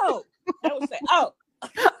on. Oh, they would say, oh.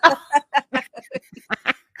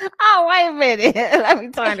 Oh, wait a minute. Let me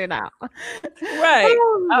turn it off. Right.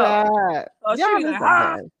 Oh,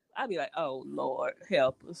 God. I'd be like, oh, Lord,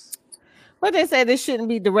 help us. But they said this shouldn't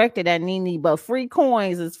be directed at Nene, but free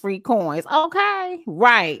coins is free coins. Okay,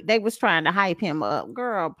 right. They was trying to hype him up.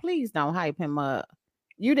 Girl, please don't hype him up.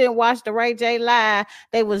 You didn't watch the Ray J live.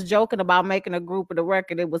 They was joking about making a group of the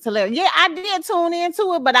record. It was hilarious. Yeah, I did tune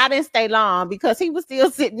into it, but I didn't stay long because he was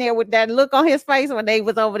still sitting there with that look on his face when they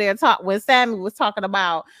was over there when Sammy was talking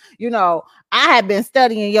about, I had been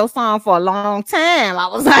studying your song for a long time. I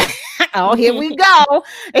was like, oh, here we go.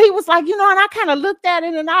 And he was like, and I kind of looked at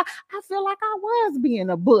it and I feel like I was being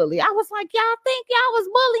a bully. I was like, y'all think y'all was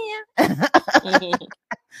bullying?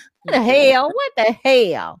 What the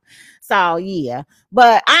hell? So yeah,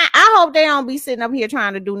 but I hope they don't be sitting up here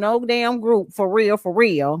trying to do no damn group for real.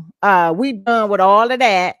 We done with all of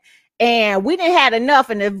that, and we didn't had enough.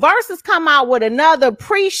 And if Versus come out with another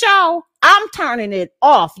pre-show, I'm turning it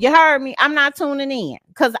off. You heard me? I'm not tuning in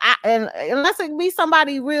because unless it be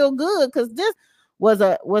somebody real good, because this was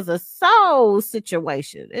a soul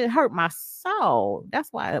situation. It hurt my soul.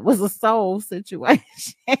 That's why it was a soul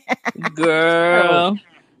situation. Girl.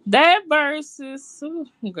 That Versus,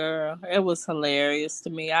 girl, it was hilarious to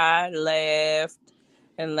me. I laughed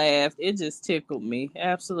and laughed. It just tickled me.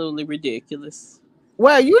 Absolutely ridiculous.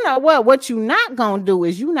 Well, you know what? What you're not gonna do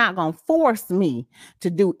is you're not gonna force me to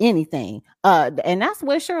do anything. And that's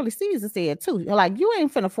what Shirley Caesar said too. Like, you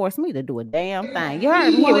ain't finna force me to do a damn thing. You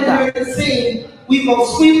heard me? Here we go. We gonna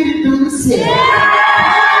sweep through the city.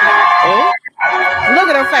 Oh. Look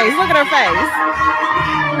at her face. Look at her face.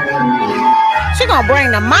 She gonna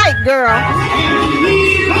bring the mic, girl.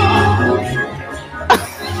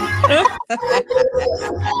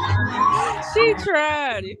 She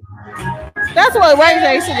tried it. That's what Ray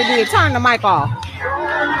J should have did. Turn the mic off.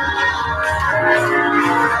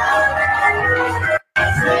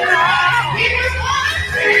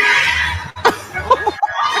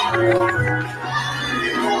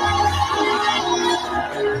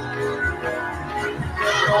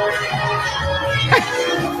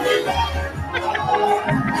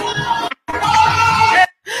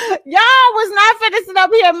 Y'all was not finishing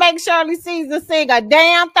up here and make Shirley Caesar sing a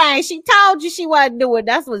damn thing. She told you she wasn't doing.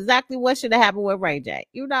 That's exactly what should have happened with Ray J.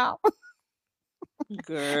 Girl.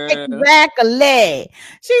 Exactly.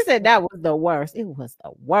 She said that was the worst. It was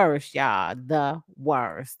the worst, y'all. The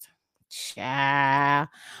worst. Child.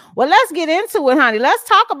 Well, let's get into it, honey. Let's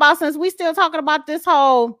talk about, since we still talking about this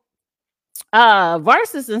whole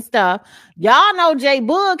Versus and stuff. Y'all know J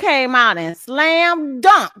Boog came out and slam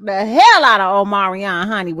dunked the hell out of Omarion,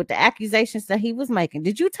 honey, with the accusations that he was making.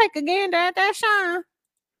 Did you take a gander at that, Sean?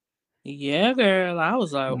 Yeah, girl. I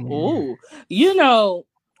was like, ooh.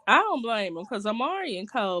 I don't blame him because Omarion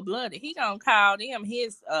cold-blooded. He gonna call them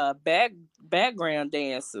his background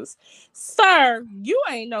dancers. Sir, you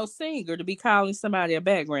ain't no singer to be calling somebody a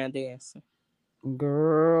background dancer.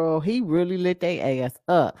 Girl, he really lit their ass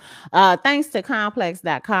up. Thanks to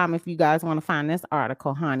complex.com. If you guys want to find this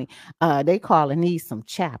article, honey, they calling these some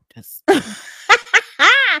chapters.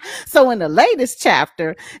 So in the latest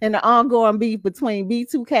chapter in the ongoing beef between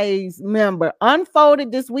B2K's member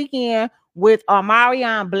unfolded this weekend with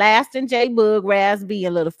Omarion blasting J Boog, Raz B,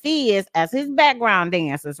 and Little Fizz as his background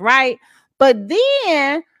dancers, right? But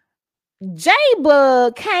then J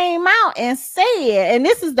Boog came out and said, and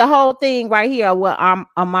this is the whole thing right here, what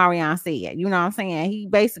Omarion said. You know what I'm saying? He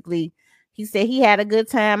said he had a good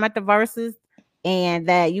time at the Versus and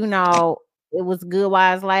that, it was good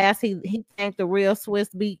while it last. He thanked the Real Swiss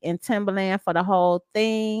Beat and Timberland for the whole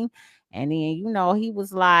thing. And then, he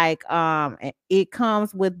was like, it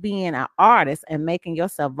comes with being an artist and making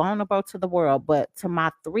yourself vulnerable to the world. But to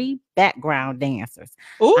my 3 background dancers,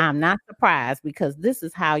 ooh, I'm not surprised because this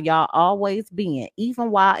is how y'all always been,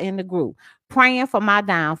 even while in the group, praying for my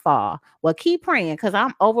downfall. Well, keep praying because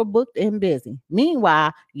I'm overbooked and busy.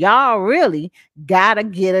 Meanwhile, y'all really got to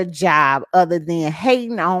get a job other than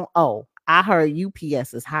hating on I heard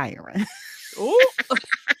UPS is hiring. Ooh,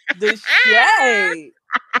 the shade.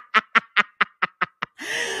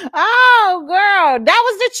 Oh, girl, that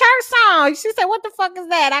was the church song. She said, "What the fuck is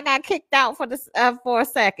that?" I got kicked out for a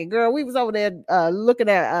second, girl. We was over there looking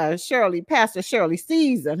at Pastor Shirley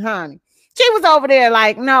Caesar, honey. She was over there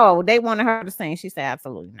like, no, they wanted her to sing. She said,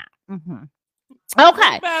 absolutely not. Mm-hmm. Okay,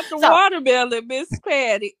 what about the watermelon, Miss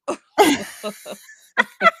Patty?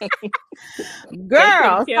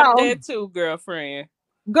 Girl, that too, girlfriend.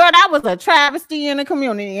 Girl, that was a travesty in the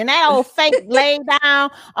community. And that old fake laid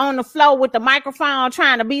down on the floor with the microphone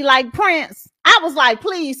trying to be like Prince. I was like,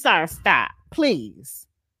 please, sir, stop. Please.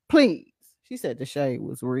 Please. She said the shade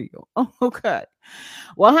was real. Okay.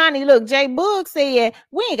 Well, honey, look, J Boog said,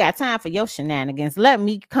 we ain't got time for your shenanigans. Let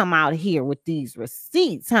me come out here with these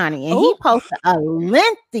receipts, honey. And he posted a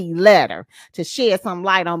lengthy letter to shed some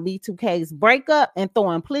light on B2K's breakup and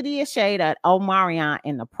throwing plenty of shade at Omarion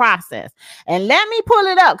in the process. And let me pull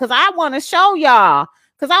it up because I want to show y'all,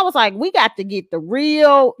 Because I was like, we got to get the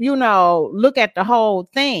real, look at the whole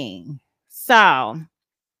thing. So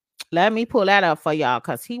let me pull that up for y'all,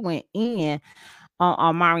 because he went in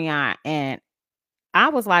on Omarion, and I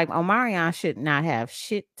was like, Omarion should not have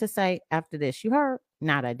shit to say after this. You heard?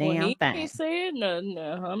 Not a Well, damn he thing. ain't said nothing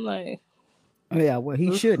now. I'm like, Yeah, well,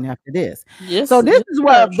 he shouldn't after this. yes. So this is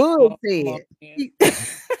what Boog Come said.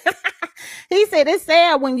 He said, it's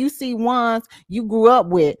sad when you see ones you grew up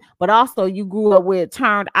with, but also you grew up with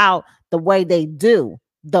turned out the way they do.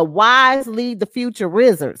 The wise lead the future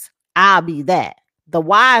wizards. I'll be that. The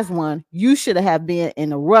wise one, you should have been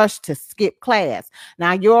in a rush to skip class.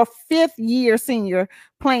 Now, your 5th year senior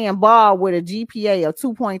playing ball with a GPA of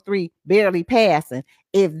 2.3, barely passing.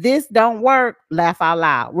 If this don't work, laugh out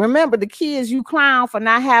loud. Remember the kids you clown for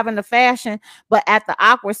not having the fashion, but at the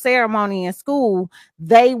awkward ceremony in school,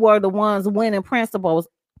 they were the ones winning principals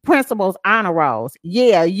honor rolls.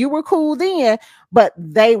 Yeah, you were cool then, but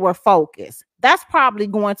they were focused. That's probably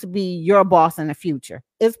going to be your boss in the future.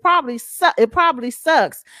 It probably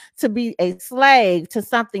sucks to be a slave to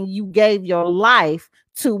something you gave your life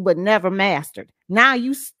to but never mastered. Now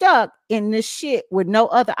you stuck in this shit with no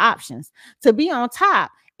other options to be on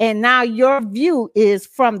top, and now your view is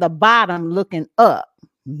from the bottom looking up.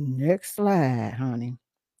 Next slide, honey.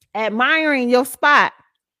 Admiring your spot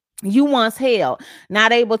you once held,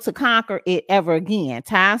 not able to conquer it ever again.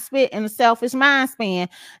 Time spent in a selfish mind span,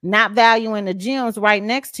 not valuing the gems right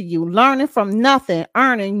next to you, learning from nothing,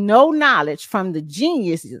 earning no knowledge from the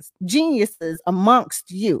geniuses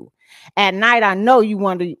amongst you. At night, I know you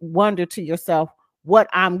wonder to yourself what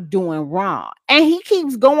I'm doing wrong. And he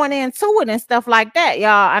keeps going into it and stuff like that,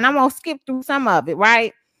 y'all. And I'm gonna skip through some of it,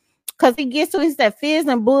 right? Because he gets to it, he said Fizz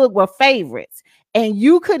and Boog were favorites. And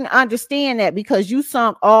you couldn't understand that because you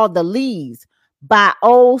sung all the leads by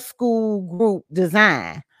old school group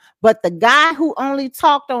design. But the guy who only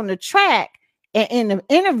talked on the track and in the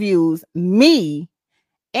interviews, me,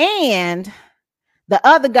 and the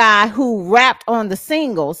other guy who rapped on the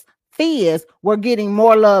singles, Fizz, were getting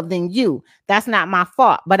more love than you. That's not my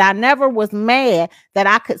fault. But I never was mad that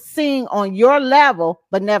I could sing on your level,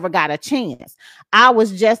 but never got a chance. I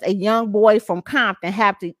was just a young boy from Compton,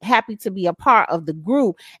 happy to be a part of the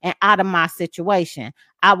group and out of my situation.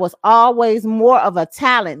 I was always more of a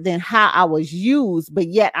talent than how I was used, but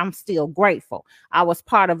yet I'm still grateful. I was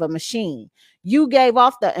part of a machine. You gave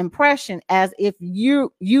off the impression as if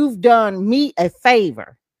you've done me a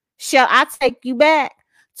favor. Shall I take you back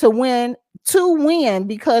to win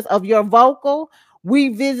because of your vocal? We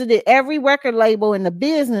visited every record label in the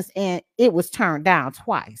business and it was turned down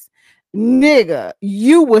twice. Nigga,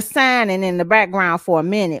 you were signing in the background for a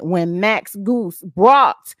minute when Max Goose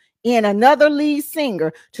brought in another lead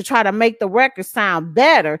singer to try to make the record sound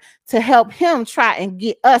better to help him try and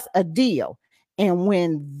get us a deal. And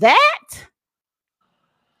when that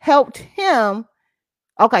helped him,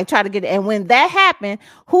 try to get it. And when that happened,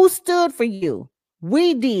 who stood for you?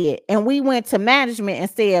 We did. And we went to management and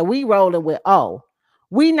said, we rolling with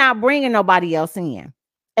we not bringing nobody else in.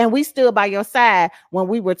 And we stood by your side when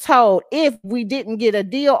we were told if we didn't get a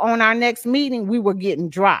deal on our next meeting, we were getting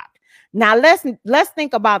dropped. Now let's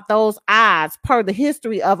think about those odds per the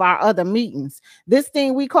history of our other meetings. This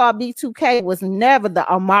thing we call B2K was never the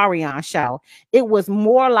Omarion show. It was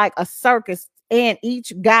more like a circus, and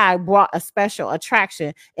each guy brought a special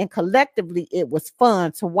attraction, and collectively it was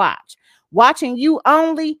fun to watch. Watching you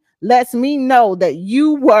only lets me know that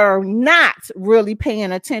you were not really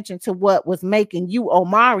paying attention to what was making you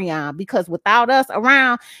Omarion, because without us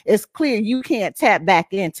around, it's clear you can't tap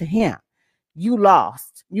back into him. You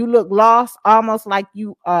lost. You look lost, almost like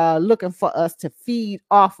you are looking for us to feed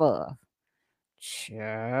off of. Child.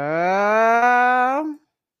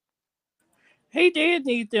 He did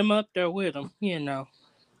need them up there with him,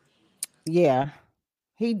 Yeah,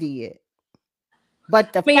 he did.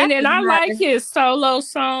 But the fact and I like his solo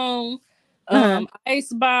song,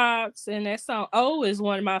 Icebox, and that song is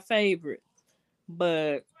one of my favorites.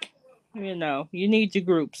 But you need your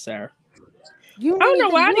group, sir. I don't know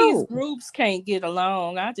why these groups can't get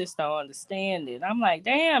along. I just don't understand it. I'm like,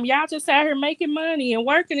 damn, y'all just out here making money and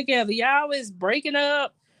working together. Y'all always breaking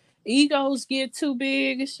up. Egos get too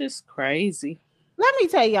big. It's just crazy. Let me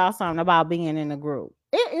tell y'all something about being in a group.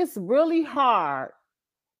 It is really hard.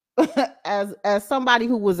 as somebody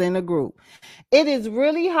who was in a group, it is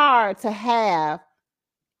really hard to have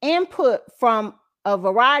input from a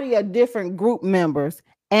variety of different group members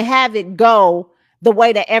and have it go the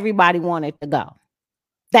way that everybody wanted to go,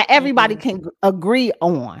 that everybody can agree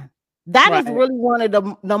on. That is really one of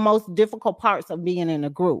the most difficult parts of being in a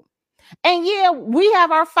group. And yeah, we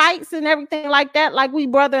have our fights and everything like that, like we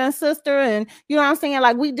brother and sister, and you know what I'm saying,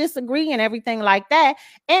 like we disagree and everything like that,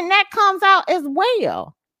 and that comes out as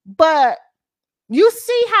well. But you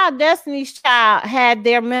see how Destiny's Child had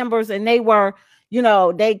their members, and they were, you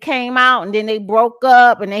know, they came out and then they broke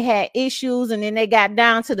up and they had issues, and then they got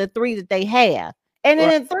down to the 3 that they have. And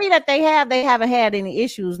then the 3 that they have, they haven't had any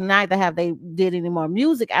issues. Neither have they did any more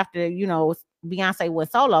music after, you know, Beyonce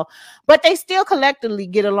went solo. But they still collectively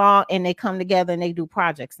get along, and they come together and they do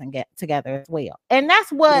projects and get together as well. And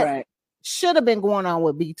that's what should have been going on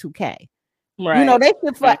with B2K. Right. You know, they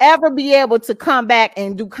should forever be able to come back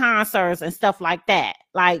and do concerts and stuff like that,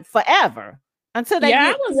 like forever until they get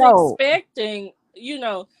I was old. Expecting, you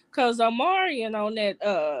know, because Omarion on that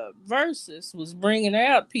Versus was bringing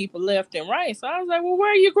out people left and right. So I was like, well,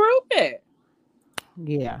 where your group at?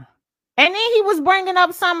 Yeah. And then he was bringing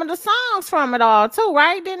up some of the songs from it all too,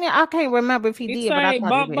 right? Didn't he? I can't remember if he did, but I thought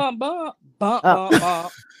bump, bump, bump, bump, bump,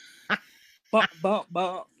 bump, bump, bump,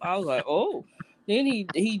 bump. I was like, oh. Then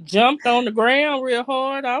he jumped on the ground real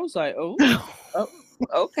hard. I was like, oh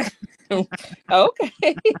okay. Okay.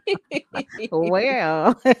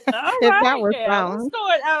 Well, if that was fun. What's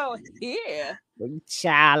going on here?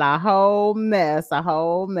 Child, a whole mess.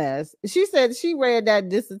 She said she read that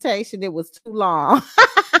dissertation. It was too long.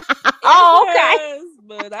 Okay.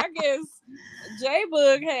 But I guess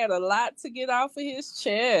J-Boog had a lot to get off of his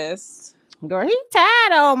chest. Girl, he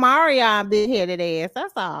tired of Omarion big-headed ass.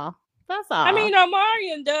 That's all. I mean,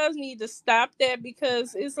 Omarion does need to stop that,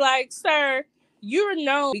 because it's like, sir, you're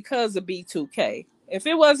known because of B2K. If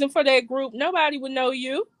it wasn't for that group, nobody would know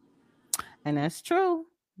you. And that's true.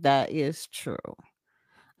 That is true.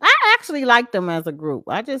 I actually like them as a group.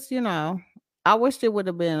 I just, you know, I wish it would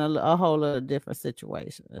have been a whole other different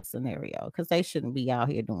situation, a scenario, because they shouldn't be out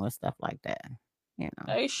here doing stuff like that. You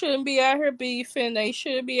know, they shouldn't be out here beefing. They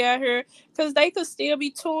should be out here because they could still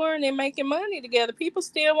be touring and making money together. People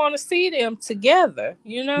still want to see them together,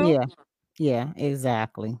 you know? Yeah,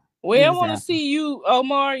 exactly. We don't want to see you,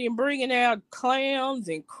 Omarion, bringing out clowns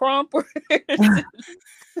and crumpers.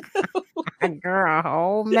 Girl,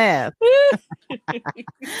 whole mess.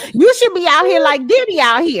 You should be out here like Diddy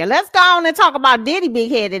out here. Let's go on and talk about Diddy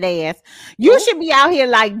big-headed ass. You should be out here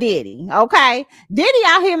like Diddy, okay? Diddy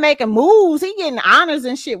out here making moves. He getting honors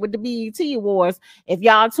and shit with the BET Awards. If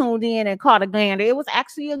y'all tuned in and caught a gander, it was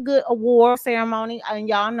actually a good award ceremony. And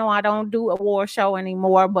y'all know I don't do award show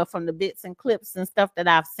anymore, but from the bits and clips and stuff that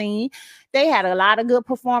I've seen, they had a lot of good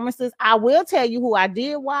performances. I will tell you who I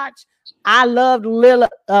did watch. I loved Lizzo.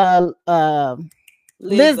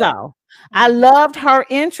 I loved her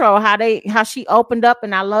intro, how she opened up,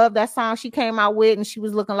 and I love that song she came out with, and she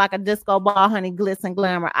was looking like a disco ball, honey, glitz and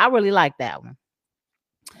glamour. I really like that one.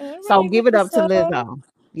 So give it up to Lizzo.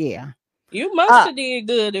 Yeah. You must have did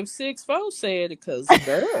good if 6'4" said it, because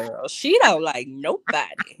girl, she don't like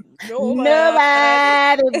nobody.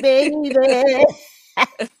 Nobody, baby.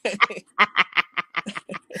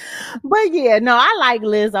 But yeah, no, I like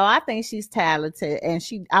Lizzo. I think she's talented, and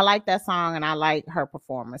I like that song, and I like her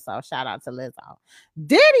performance. So shout out to Lizzo.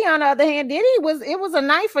 Diddy, on the other hand, it was a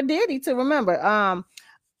night for Diddy to remember.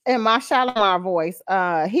 In my Shalimar voice,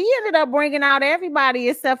 he ended up bringing out everybody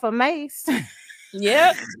except for Mace.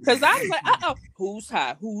 Yeah, because I was like, who's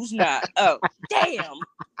hot, who's not? Oh, damn.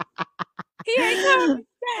 He ain't coming.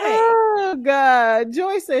 Oh God.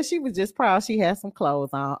 Joy said she was just proud she had some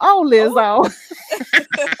clothes on. Oh, Lizzo.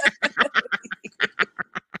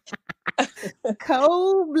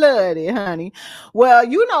 Cold-blooded, honey. Well,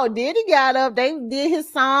 you know, Diddy got up, they did his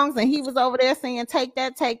songs, and he was over there singing Take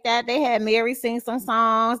That, Take That. They had Mary sing some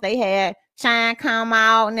songs. They had Shine come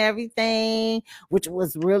out and everything, which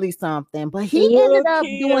was really something. But he ended up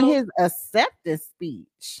doing his acceptance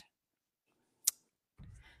speech.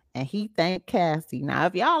 And he thanked Cassie. Now,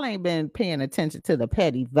 if y'all ain't been paying attention to the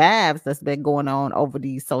petty vibes that's been going on over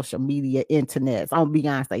these social media internets, on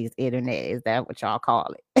Beyonce's internet, is that what y'all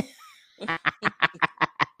call it?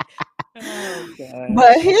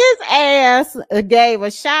 But his ass gave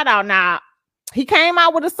a shout out. Now, he came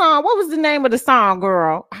out with a song. What was the name of the song,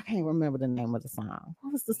 girl? I can't remember the name of the song.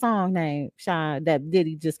 What was the song name, Sean, that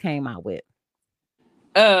Diddy just came out with?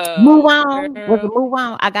 Move on. Was it Move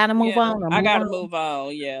On? I gotta move on. I gotta move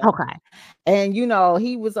on. Yeah. Okay. And you know,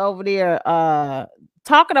 he was over there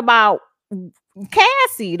talking about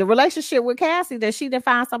Cassie, the relationship with Cassie, that she didn't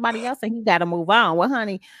find somebody else and he gotta move on. Well,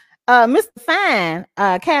 honey, Mr. Fine,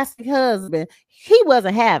 Cassie's husband, he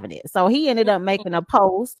wasn't having it. So he ended up making a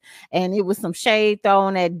post, and it was some shade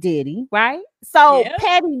thrown at Diddy, right? So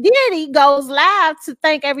Patty Diddy goes live to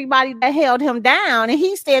thank everybody that held him down. And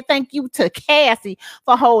he said, thank you to Cassie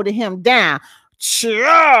for holding him down.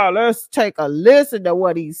 Sure, let's take a listen to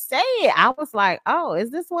what he said. I was like, oh, is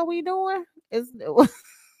this what we doing? All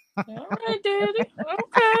right, Diddy.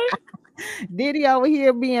 Okay. Diddy over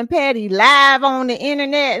here being petty live on the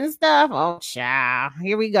internet and stuff. Oh, child.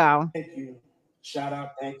 Here we go. Thank you. Shout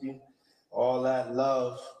out, thank you. All that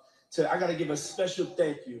love. I got to give a special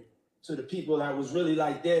thank you to the people that was really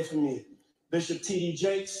like there for me. Bishop T.D.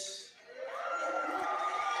 Jakes.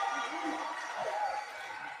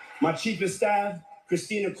 My chief of staff,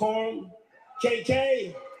 Christina Coram.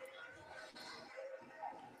 KK.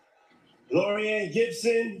 Lorianne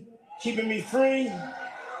Gibson, keeping me free.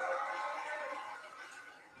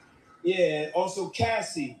 Yeah, also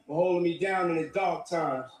Cassie for holding me down in the dark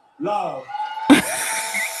times. Love.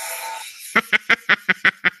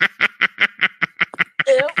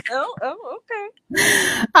 Okay.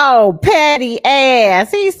 Oh, petty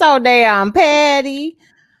ass. He's so damn petty.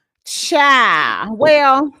 Child.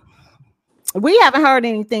 Well, we haven't heard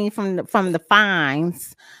anything from the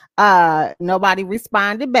fines. Nobody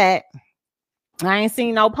responded back. I ain't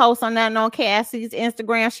seen no post on that on Cassie's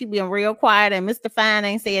Instagram. She been real quiet, and Mr. Fine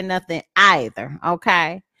ain't saying nothing either.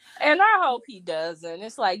 Okay. And I hope he doesn't.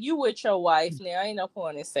 It's like you with your wife now. Ain't no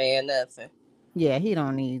point in saying nothing. Yeah, he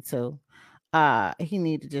don't need to. He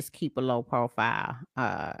need to just keep a low profile.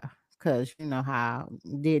 Cause you know how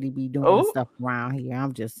Diddy be doing stuff around here.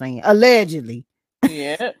 I'm just saying, allegedly.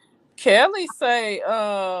 Yeah. Kelly say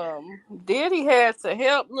Diddy had to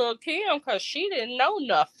help Lil' Kim because she didn't know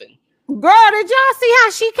nothing. Girl, did y'all see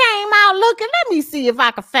how she came out looking? Let me see if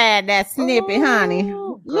I can find that snippet, honey.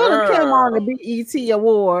 Lil' Kim on the BET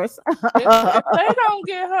Awards. if they don't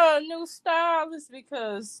get her a new stylist,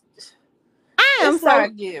 because it's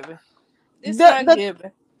not giving. It's not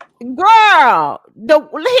giving. Girl,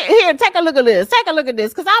 here, take a look at this. Take a look at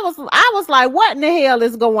this. Because I was like, what in the hell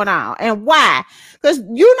is going on? And why? Because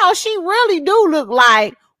you know, she really do look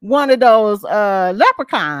like one of those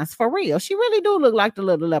leprechauns, for real. She really do look like the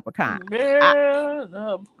little leprechaun. Yeah,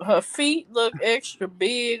 her feet look extra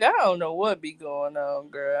big. I don't know what be going on,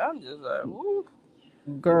 girl. I'm just like, woo.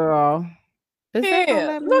 Girl.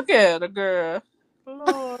 Yeah, look at her, girl.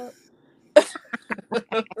 Lord.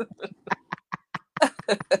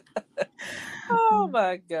 Oh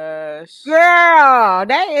my gosh. Girl,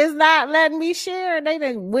 they is not letting me share. They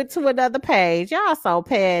done went to another page. Y'all so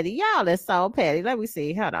petty. Y'all is so petty. Let me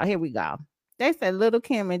see. Hold on. Here we go. They said Lil'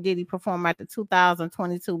 Kim and Diddy performed at the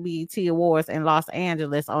 2022 BET Awards in Los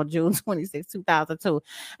Angeles on June 26, 2002.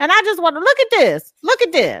 And I just want to look at this. Look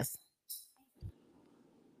at this.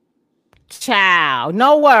 Child,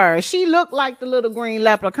 no words. She looked like the little green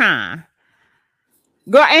leprechaun.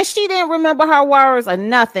 Girl, and she didn't remember her words or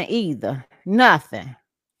nothing either. Nothing.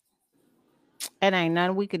 It ain't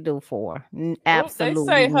nothing we could do for her. Absolutely.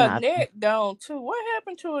 They say her nothing. neck gone too. What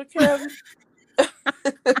happened to her, Kevin?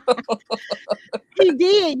 He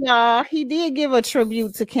did, y'all. He did give a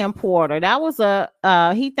tribute to Kim Porter. That was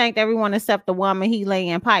he thanked everyone except the woman he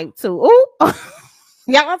laying pipe to. Ooh.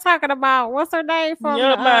 Y'all talking about what's her name from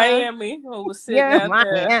Miami, who was sitting out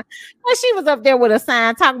there. And she was up there with a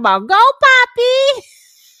sign talking about "Go Poppy."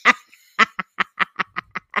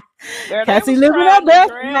 Cassie living her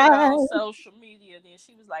best life on social media. Then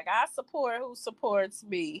she was like, "I support who supports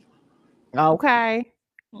me." Okay.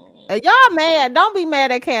 Y'all mad? Don't be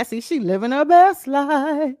mad at Cassie. She living her best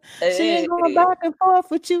life. She ain't going back and forth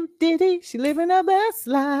with you, Diddy. She living her best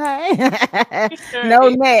life. No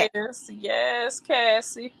net. Yes,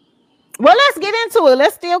 Cassie. Well, let's get into it.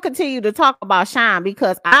 Let's still continue to talk about Sean,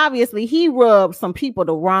 because obviously he rubbed some people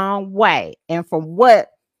the wrong way. And from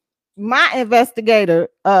what my investigator,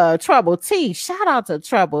 Trouble T, shout out to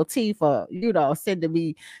Trouble T for, sending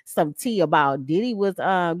me some tea about Diddy was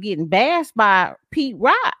getting bashed by Pete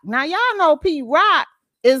Rock. Now, y'all know Pete Rock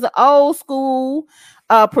is an old school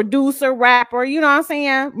producer, rapper, you know what I'm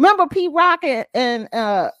saying? Remember Pete Rock and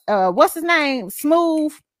what's his name?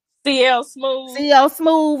 Smooth. CL Smooth. CL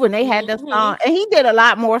Smooth, and they had the song, and he did a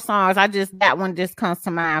lot more songs. That one just comes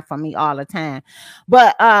to mind for me all the time.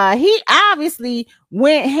 But he obviously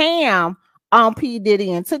went ham on P.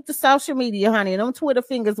 Diddy and took to social media, honey. And them Twitter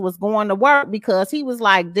fingers was going to work, because he was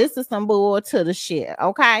like, this is some bull to the shit.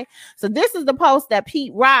 Okay. So this is the post that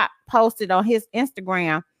Pete Rock posted on his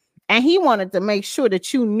Instagram, and he wanted to make sure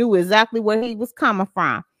that you knew exactly where he was coming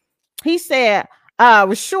from. He said,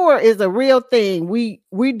 sure is a real thing. We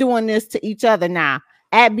doing this to each other now.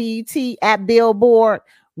 At BET, at Billboard,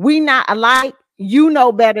 we not alike. You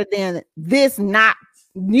know better than this. Knock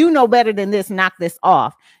this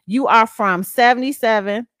off. You are from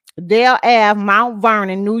 77 Dale Ave, Mount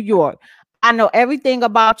Vernon, New York. I know everything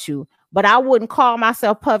about you. but I wouldn't call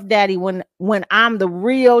myself Puff Daddy when I'm the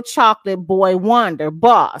real chocolate boy wonder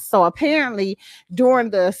boss. So apparently during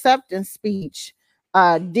the acceptance speech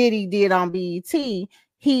Diddy did on BET,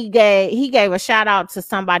 he gave a shout out to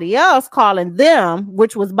somebody else calling them,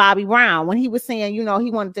 which was Bobby Brown, when he was saying, you know,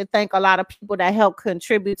 he wanted to thank a lot of people that helped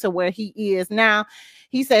contribute to where he is now.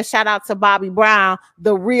 He said, shout out to Bobby Brown,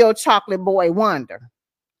 the real chocolate boy wonder.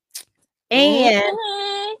 And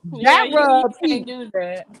that rubbed can't do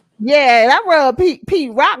that. Yeah, that rubbed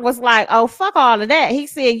Pete Rock was like, oh, fuck all of that. He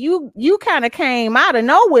said, you kind of came out of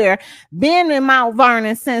nowhere, been in Mount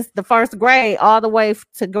Vernon since the first grade all the way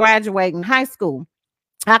to graduating high school.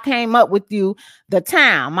 I came up with you the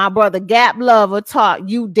time my brother Gap Lover taught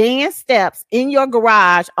you dance steps in your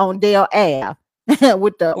garage on Dale Ave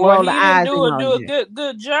with the roll of eyes. Do a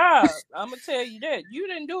good job. I'm gonna tell you that you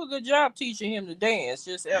didn't do a good job teaching him to dance.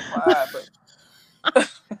 Just FYI, but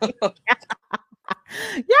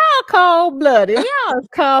y'all cold blooded. Y'all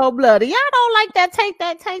cold blooded. Y'all don't like that. Take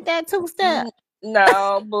that 2-step.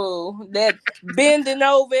 No, boo. That bending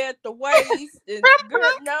over at the waist. Girl,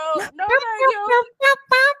 no,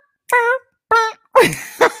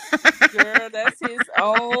 girl, that's his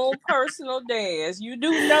own personal dance. You do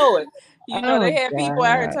know it. You know they had people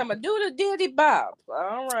out here talking about do the Diddy Bop.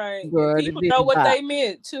 All right. Girl, people know what they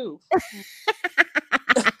meant too.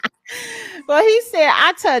 Well, he said,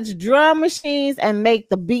 I touch drum machines and make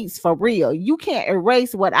the beats for real. You can't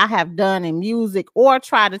erase what I have done in music or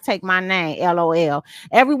try to take my name, LOL.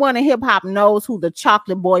 Everyone in hip hop knows who the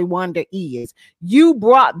chocolate boy wonder is. You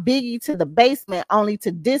brought Biggie to the basement only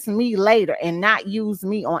to diss me later and not use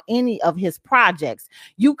me on any of his projects.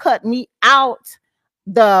 You cut me out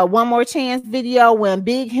the One More Chance video when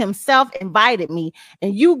Big himself invited me,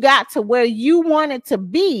 and you got to where you wanted to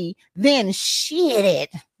be, then shitted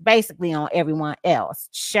basically on everyone else.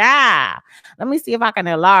 Child, let me see if I can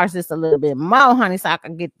enlarge this a little bit more, honey, so I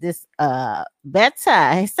can get this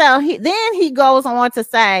better. So then he goes on to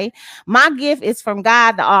say, my gift is from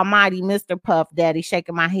God the Almighty, Mr. Puff Daddy,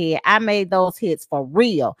 shaking my head. I made those hits for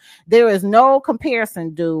real. There is no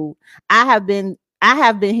comparison, dude. I have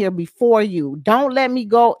been here before you. Don't let me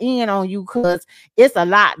go in on you because it's a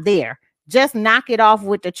lot there. Just knock it off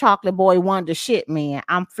with the chocolate boy wonder shit, man.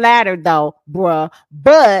 I'm flattered though, bruh.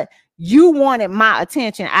 But you wanted my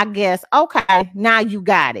attention, I guess. Okay, now you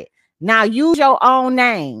got it. Now use your own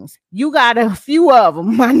names. You got a few of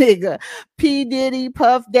them, my nigga. P. Diddy,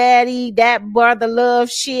 Puff Daddy, that brother love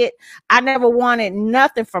shit. I never wanted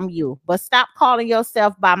nothing from you. But stop calling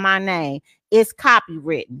yourself by my name. It's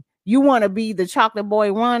copywritten. You want to be the chocolate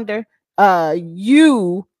boy wonder?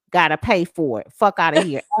 You gotta pay for it. Fuck out of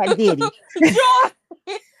here. I did it. Joy,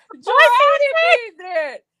 I didn't mean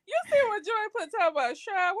that. You see what Joy put talking about,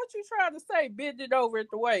 Sean? What you trying to say? Bend it over at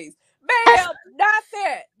the waist. Ma'am, not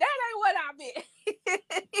that. That ain't what I meant.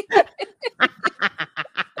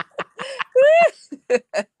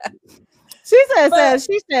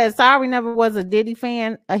 She said, sorry, never was a Diddy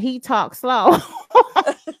fan. He talks slow.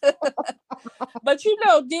 But you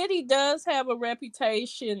know, Diddy does have a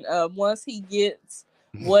reputation of once he gets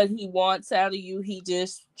what he wants out of you, he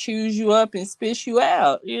just chews you up and spits you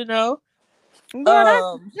out, you know.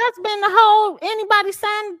 Girl, that's been the whole anybody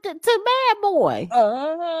signed to Bad Boy.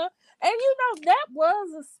 And you know, that was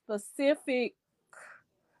a specific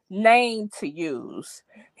name to use.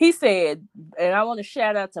 He said, and I want to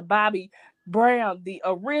shout out to Bobby Brown, the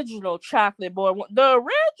original chocolate boy. The original.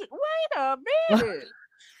 Wait a minute.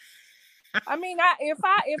 I mean, if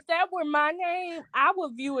that were my name, I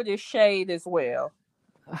would view it as shade as well.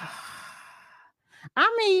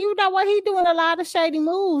 I mean, you know what? He doing a lot of shady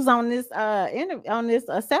moves on this on this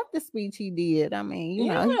acceptance speech he did. I mean, you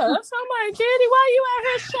know. Yeah, somebody, Jenny, why you out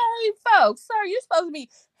here shade folks? Sir, you're supposed to be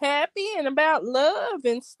happy and about love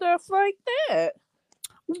and stuff like that.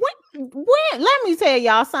 Let me tell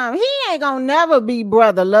y'all something. He ain't gonna never be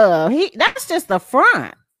brother love. That's just a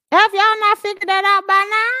front. Have y'all not figured that out by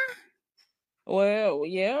now? Well,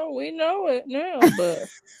 yeah, we know it now, but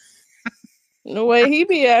the way he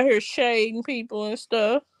be out here shading people and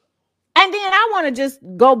stuff. And then I want to just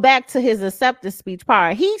go back to his acceptance speech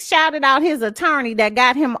part. He shouted out his attorney that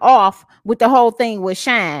got him off with the whole thing with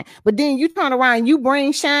Shine. But then you turn around and you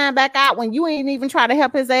bring Shine back out when you ain't even try to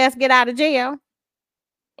help his ass get out of jail.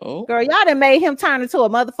 Oh. Girl, y'all done made him turn into a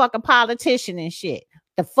motherfucking politician and shit.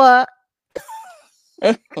 The fuck?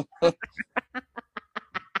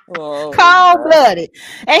 Cold-blooded.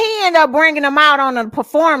 And he ended up bringing him out on a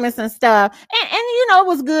performance and stuff. And you know, it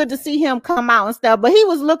was good to see him come out and stuff, but he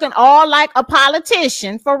was looking all like a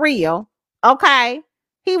politician for real. Okay.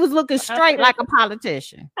 He was looking straight like a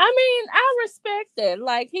politician. I mean, I respect that.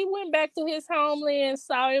 Like, he went back to his homeland,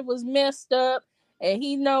 saw it was messed up, and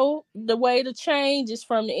he know the way to change is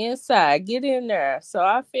from the inside. Get in there. So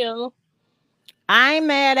I feel I ain't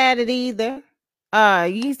mad at it either.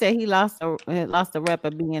 You said he lost the rep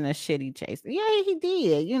of being a shitty chaser. Yeah, he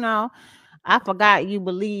did. You know, I forgot you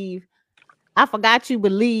believe you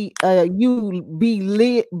be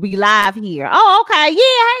live here. Oh, okay.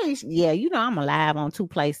 Yeah, hey. Yeah, you know I'm alive on 2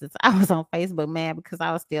 places. I was on Facebook, man, because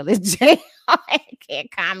I was still in jail. I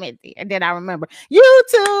can't comment there. And then I remember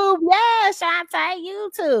YouTube. Yeah, Shantae,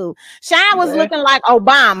 YouTube. Shine was looking like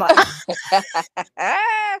Obama.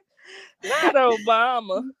 not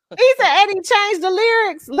Obama. He said Eddie changed the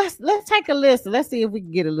lyrics. Let's take a listen. Let's see if we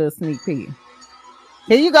can get a little sneak peek.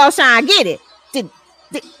 Here you go, Shine. Get it.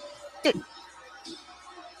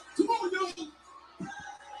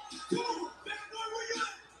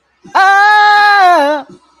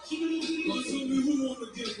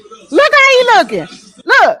 Look how he looking.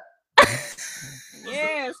 Look.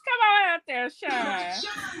 Yes, come on out there, Shine.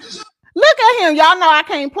 Look at him. Y'all know I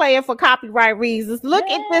can't play it for copyright reasons. Look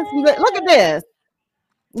at this. Look at this.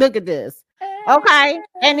 Look at this. Okay.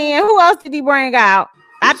 And then who else did he bring out?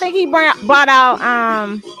 I think he brought out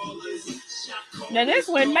now this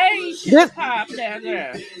when May should pop down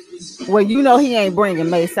there. Well, you know he ain't bringing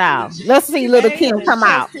Mace out. Let's see Little Kim come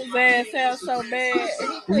out. His ass out so bad.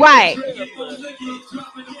 Right.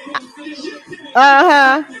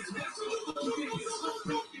 Uh-huh.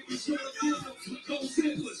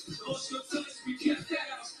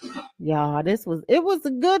 Y'all, it was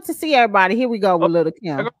good to see everybody. Here we go with Little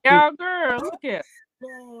Kim. Y'all girls, look at.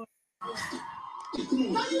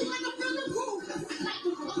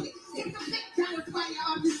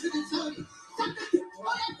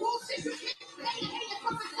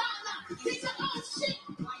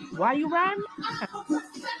 Why you riding?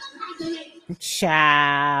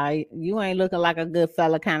 Child, you ain't looking like a good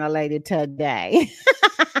fella kind of lady today.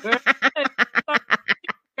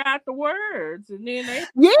 Got the words, and then they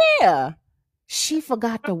she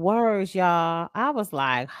forgot the words, y'all. I was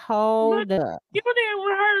like, hold up. You didn't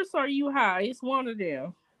rehearse, or you high? It's one of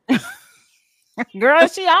them. Girl,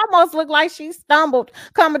 she almost looked like she stumbled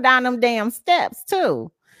coming down them damn steps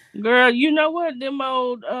too. Girl, you know what? Them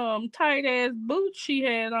old tight ass boots she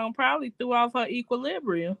had on probably threw off her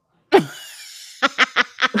equilibrium. Girl,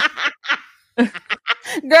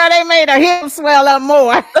 they made her hips swell up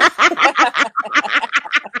more.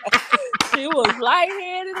 She was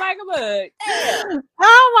lightheaded like a bug.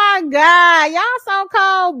 Oh my God. Y'all so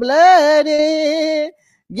cold-blooded.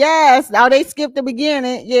 Yes. Oh, they skipped the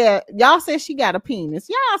beginning. Yeah. Y'all said she got a penis.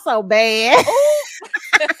 Y'all so bad.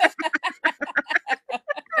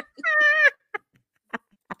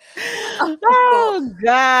 Oh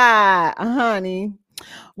God, honey.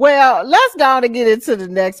 Well, let's go on to get into the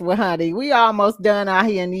next one, honey. We almost done out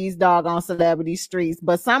here in these doggone celebrity streets.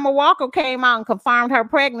 But Summer Walker came out and confirmed her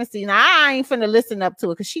pregnancy. Now, I ain't finna listen up to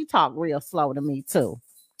it because she talked real slow to me, too.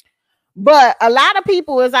 But a lot of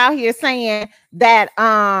people is out here saying that,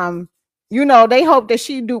 you know, they hope that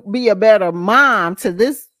she be a better mom to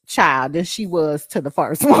this child than she was to the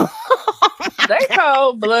first one. They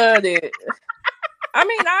cold-blooded. I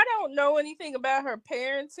mean, I don't know anything about her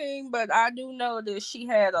parenting, but I do know that she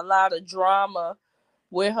had a lot of drama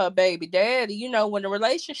with her baby daddy. You know, when the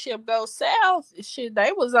relationship goes south, shit,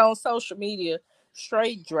 they was on social media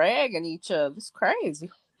straight dragging each other. It's crazy.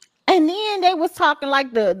 And then they was talking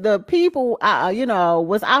like the people, you know,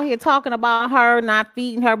 was out here talking about her not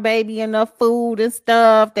feeding her baby enough food and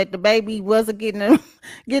stuff, that the baby wasn't getting the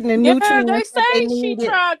nutrients. Yeah, they say she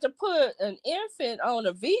tried to put an infant on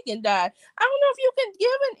a vegan diet. I don't know if you can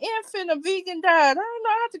give an infant a vegan diet. I don't know.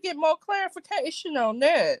 I have to get more clarification on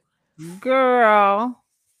that. Girl,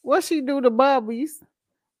 what she do to Bubbles?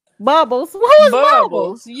 Bubbles? Who is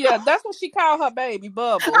Bubbles? Yeah, that's what she called her baby,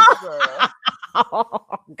 Bubbles, girl. Oh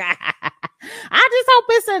God! I just hope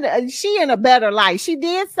she in a better light. She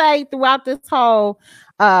did say throughout this whole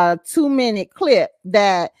 2-minute clip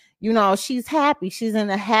that, you know, she's happy. She's in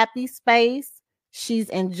a happy space. She's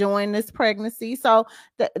enjoying this pregnancy. So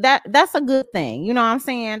that's a good thing. You know what I'm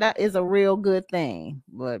saying? That is a real good thing.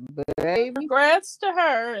 But baby, congrats to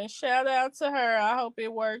her and shout out to her. I hope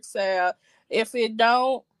it works out. If it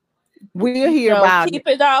don't, we'll hear about it. Keep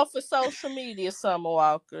it off of social media, Summer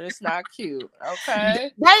Walker. It's not cute. Okay.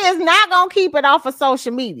 They is not gonna keep it off of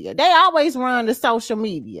social media. They always run the social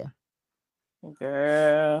media.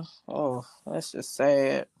 Girl. Oh, that's just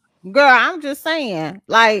sad. Girl, I'm just saying,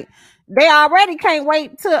 like, they already can't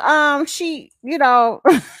wait to she,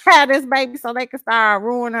 have this baby so they can start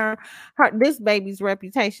ruining this baby's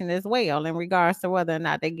reputation as well in regards to whether or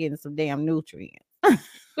not they're getting some damn nutrients.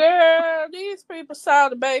 Girl, these people saw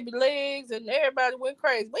the baby legs and everybody went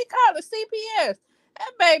crazy. We called it CPS.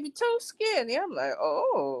 That baby too skinny. I'm like,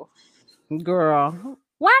 oh. Girl,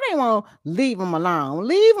 why they won't leave them alone?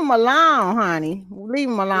 Leave them alone, honey. Leave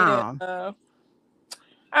them alone. Yeah.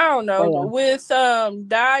 I don't know. Well. With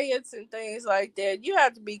diets and things like that, you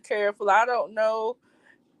have to be careful. I don't know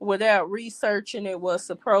without researching it what's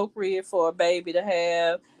appropriate for a baby to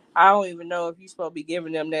have. I don't even know if you're supposed to be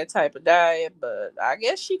giving them that type of diet, but I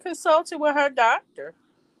guess she consulted with her doctor.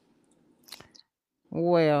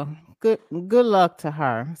 Well, good luck to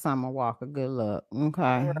her, Summer Walker. Good luck.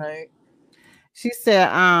 Okay. Right. She said,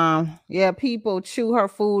 yeah, people chew her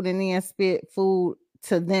food and then spit food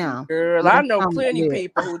to them. Girl, I know plenty of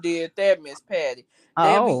people who did that, Miss Patty.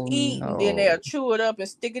 They'll be eating, then they'll chew it up and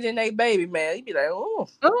stick it in their baby, man. You'd be like, oh.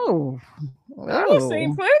 I've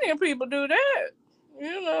seen plenty of people do that.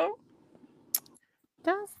 You know.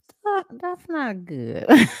 That's not good.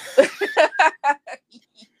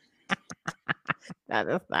 That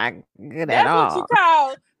is not good at all. That's what you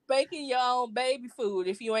call baking your own baby food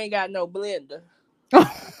if you ain't got no blender.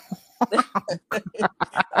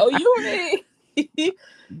 Oh, you need.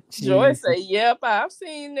 Joy say, yep, I've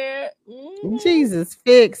seen that. Mm-hmm. Jesus,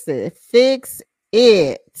 fix it. Fix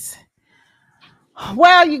it.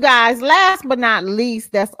 Well, you guys, last but not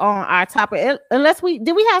least, that's on our topic. Unless we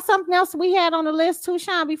have something else we had on the list too,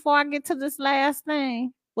 Sean, before I get to this last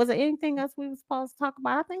thing. Was there anything else we were supposed to talk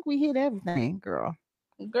about? I think we hit everything, girl.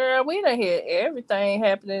 Girl, we done hit everything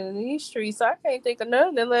happening in these streets. I can't think of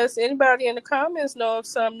nothing unless anybody in the comments know of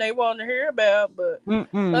something they want to hear about. But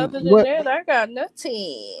other than that, I got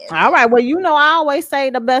nothing. All right. Well, I always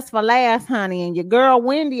say the best for last, honey. And your girl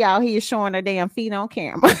Wendy out here showing her damn feet on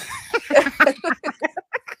camera.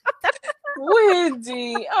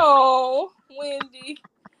 Wendy. Oh, Wendy.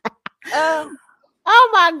 Oh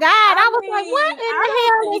my God. I was like, what in the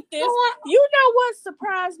hell is going? You know what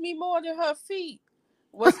surprised me more than her feet?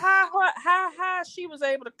 Was how high she was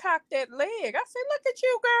able to cock that leg. I said, "Look at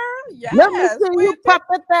you, girl! Yes, let me see you pop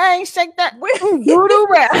the thing, shake that, do the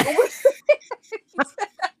rest."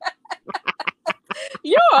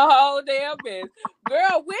 You're a whole damn mess,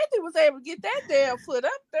 girl. Wendy was able to get that damn foot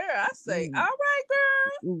up there. I say, all right,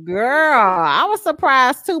 girl. Girl, I was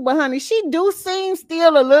surprised too, but honey, she do seem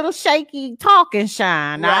still a little shaky talking,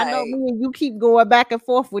 Shine. Now, I know me and you keep going back and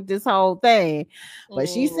forth with this whole thing, but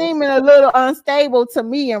she seeming a little unstable to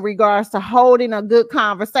me in regards to holding a good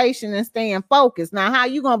conversation and staying focused. Now, how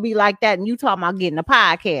you gonna be like that and you talking about getting a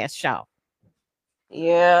podcast show?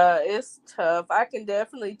 Yeah, it's tough. I can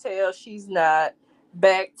definitely tell she's not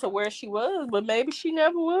back to where she was, but maybe she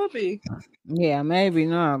never will be. Yeah, maybe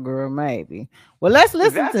not, girl. Maybe. Well, let's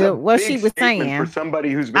listen to what she was saying. For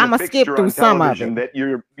somebody who's been a fixture on television, that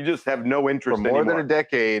you just have no interest for more anymore. Than a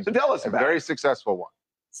decade. So tell us about a very successful one.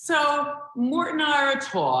 So Mort and I are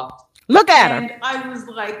talked. Look at her. And I was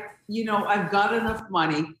like, I've got enough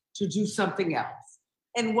money to do something else.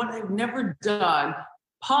 And what I've never done,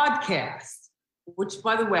 podcast, which,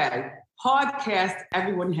 by the way, podcast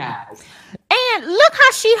everyone has. And look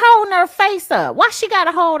how she holding her face up. Why she got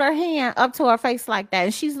to hold her hand up to her face like that?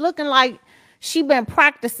 And she's looking like she been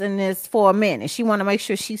practicing this for a minute. She want to make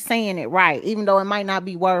sure she's saying it right, even though it might not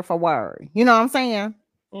be word for word. You know what I'm saying?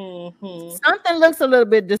 Mm-hmm. Something looks a little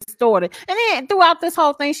bit distorted. And then throughout this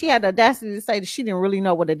whole thing, she had the audacity to say that she didn't really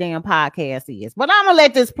know what a damn podcast is. But I'm going to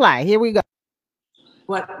let this play. Here we go.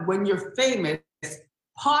 But when you're famous,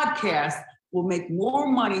 podcast will make more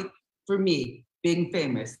money for me being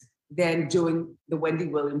famous than doing the Wendy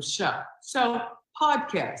Williams show. So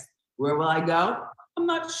podcast, where will I go? I'm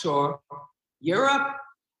not sure. Europe,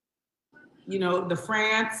 the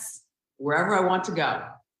France, wherever I want to go.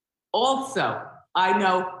 Also, I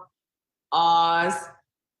know Oz.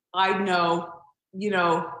 I know,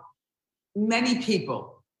 many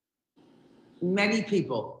people.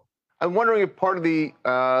 I'm wondering if part of the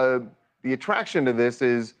attraction to this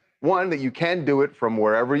is, one, that you can do it from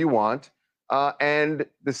wherever you want, and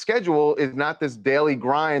the schedule is not this daily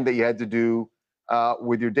grind that you had to do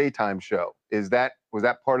with your daytime show. Was that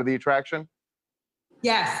part of the attraction?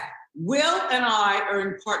 Yes. Will and I are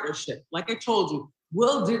in partnership. Like I told you,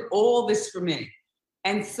 Will did all this for me.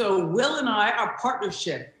 And so Will and I are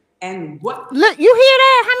partnership. And what? Look, you hear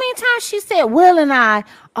that? How many times she said Will and I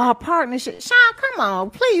are partnership? Sean, come on.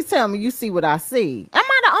 Please tell me you see what I see. Am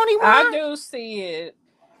I the only one? I do see it.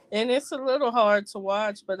 And it's a little hard to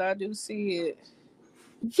watch, but I do see it.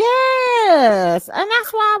 Yes, and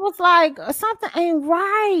that's why I was like, something ain't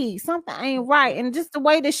right. Something ain't right, and just the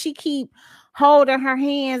way that she keep holding her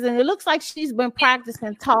hands, and it looks like she's been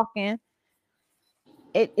practicing talking.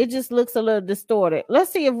 It just looks a little distorted.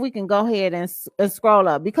 Let's see if we can go ahead and scroll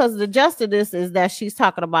up, because the gist of this is that she's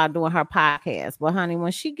talking about doing her podcast. But honey,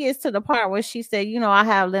 when she gets to the part where she said, I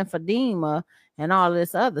have lymphedema and all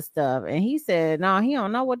this other stuff, and he said, no, he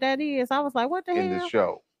don't know what that is. I was like, what the hell? In the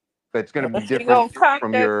show, that's going to be She different gonna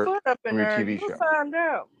from your foot up in her. TV You'll show. find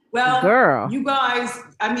out. Well, girl, you guys,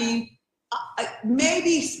 I mean,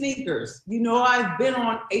 maybe sneakers. I've been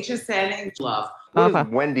on HSN and Love. What is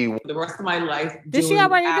Wendy? The rest of my life. Did she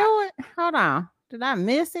already do it? Hold on. Did I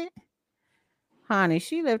miss it? Honey,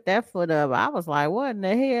 she lifted that foot up. I was like, what in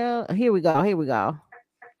the hell? Here we go.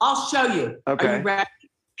 I'll show you. Okay. Are you ready?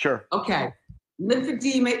 Sure. Okay.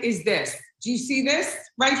 Lymphedema is this. Do you see this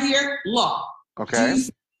right here? Look. Okay.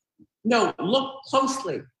 No, look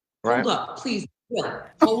closely. Right. Hold up, please.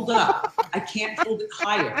 Hold it up. I can't hold it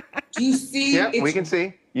higher. Do you see? Yeah, we can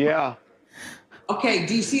see. Yeah. Okay,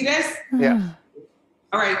 do you see this? Yeah.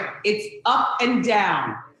 All right, it's up and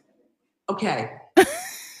down. Okay.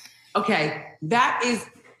 Okay, that is,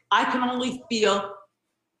 I can only feel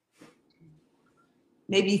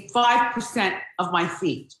maybe 5% of my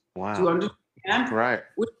feet. Wow. Do you understand? Right.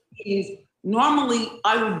 Which means normally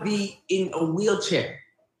I would be in a wheelchair.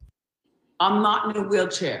 I'm not in a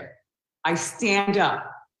wheelchair. I stand up.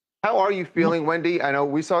 How are you feeling, Wendy? I know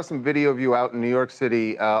we saw some video of you out in New York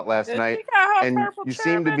City last night, and you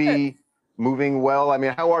seem to be moving well. I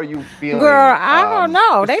mean, how are you feeling? Girl, I don't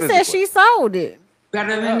know. They said she sold it.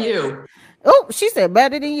 Better than you. Oh, she said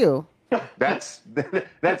better than you. That's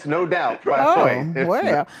no doubt. By the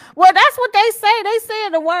way. Well, that's what they say. They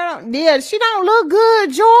said the word. Yeah, she don't look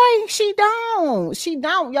good, Joy. She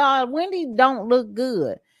don't, y'all. Wendy don't look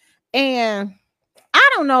good, and I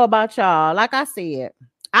don't know about y'all. Like I said,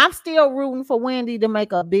 I'm still rooting for Wendy to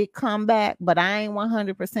make a big comeback, but I ain't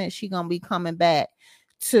 100% she gonna be coming back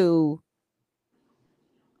to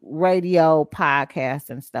radio, podcasts,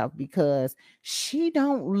 and stuff, because she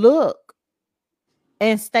don't look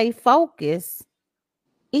and stay focused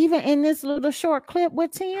even in this little short clip with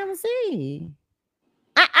TMZ.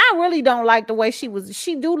 I really don't like the way she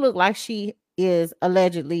do look like she is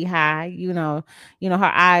allegedly high. Her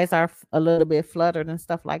eyes are a little bit fluttered and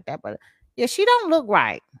stuff like that, but yeah, she don't look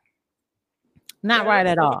right. Not right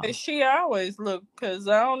at all. She always look, because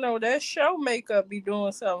I don't know, that show makeup be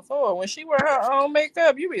doing something for her. When she wear her own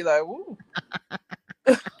makeup, you be like, ooh.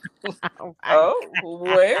 Oh,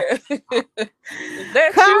 where? Is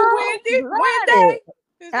that you, Wendy?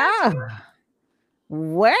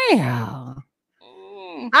 Well,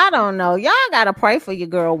 I don't know. Y'all gotta pray for your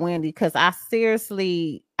girl Wendy, because I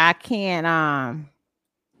can't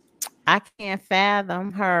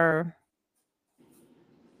fathom her.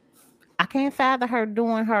 I can't fathom her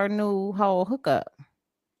doing her new whole hookup.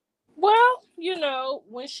 Well,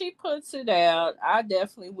 when she puts it out, I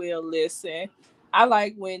definitely will listen. I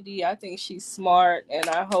like Wendy. I think she's smart, and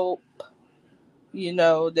I hope,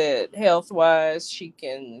 that health-wise she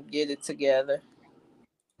can get it together.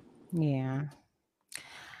 Yeah.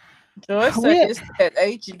 Joyce said it's that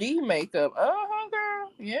HD makeup.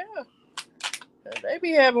 Girl. Yeah. They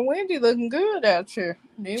be having Wendy looking good out here.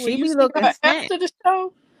 Then She be looking after the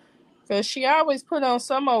show, because she always put on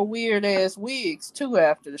some old weird ass wigs too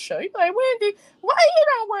after the show. You like, Wendy, why you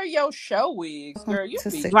don't wear your show wigs, girl? You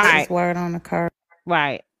be right. Word on the curve.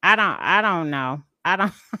 Right. I don't know. I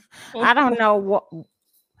don't know what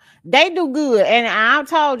they do good. And I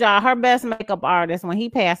told y'all, her best makeup artist, when he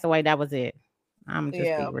passed away, that was it. I'm just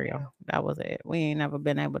be real. That was it. We ain't never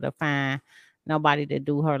been able to find nobody to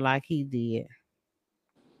do her like he did.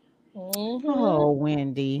 Oh,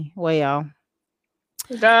 Wendy. Well,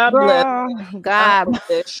 God bless. God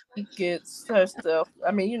bless. She gets her stuff.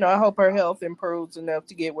 I mean, I hope her health improves enough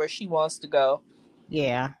to get where she wants to go.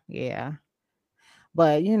 Yeah.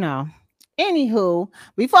 But anywho,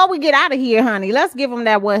 before we get out of here, honey, let's give them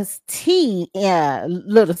that what's tea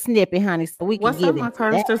little snippet, honey, so we can What's get up, it. my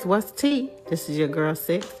Cursters? What's tea? This is your girl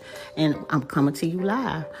Six, and I'm coming to you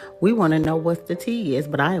live. We want to know what the tea is,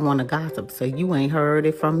 but I ain't want to gossip, so you ain't heard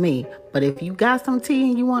it from me. But if you got some tea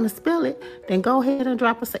and you want to spill it, then go ahead and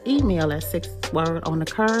drop us an email at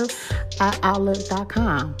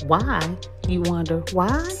 6wordonthecurve@outlook.com. Why? You wonder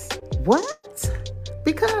why? What?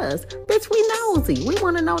 Because, bitch, we nosy. We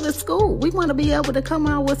want to know the scoop. We want to be able to come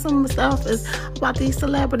out with some stuff about these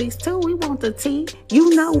celebrities, too. We want the tea.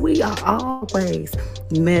 We are always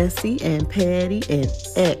messy and petty and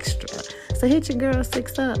extra. So hit your girl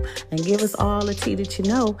 6 up and give us all the tea that you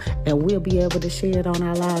know, and we'll be able to share it on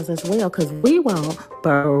our lives as well, because we want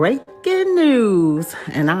breaking news.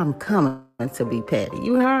 And I'm coming to be petty.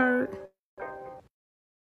 You heard?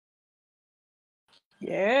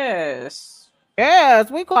 Yes. Yes,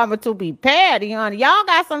 we coming to be petty, honey. Y'all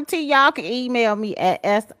got some tea, y'all can email me at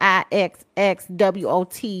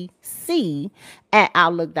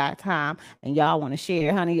sixxwotc@outlook.com, and y'all want to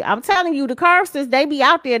share, honey. I'm telling you, the Curses, they be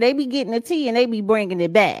out there, they be getting the tea and they be bringing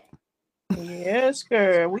it back. Yes,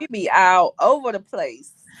 girl. We be all over the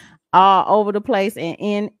place. All over the place and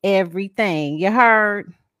in everything. You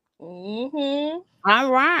heard? Mm-hmm.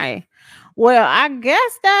 All right. Well, I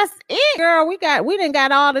guess that's it, girl. We done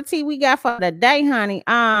got all the tea we got for the day, honey.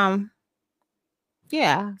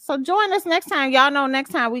 Yeah. So join us next time. Y'all know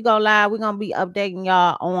next time we go live, we're gonna be updating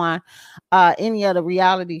y'all on any other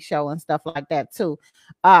reality show and stuff like that too.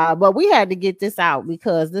 But we had to get this out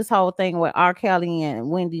because this whole thing with R. Kelly and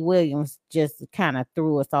Wendy Williams just kind of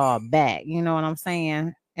threw us all back. You know what I'm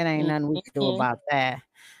saying? It ain't nothing we can do about that.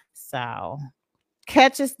 So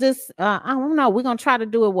catch us this I don't know, we're gonna try to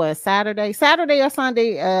do it Saturday or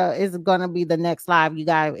Sunday is gonna be the next live. You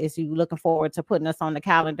guys, if you looking forward to putting us on the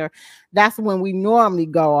calendar, that's when we normally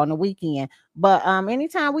go on the weekend. But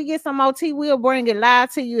anytime we get some OT, we'll bring it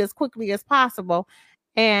live to you as quickly as possible.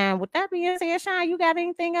 And with that being said, Sean, you got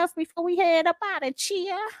anything else before we head up out of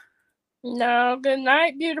here? No. Good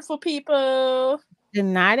night, beautiful people. Good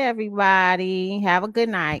night, everybody. Have a good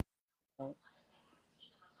night.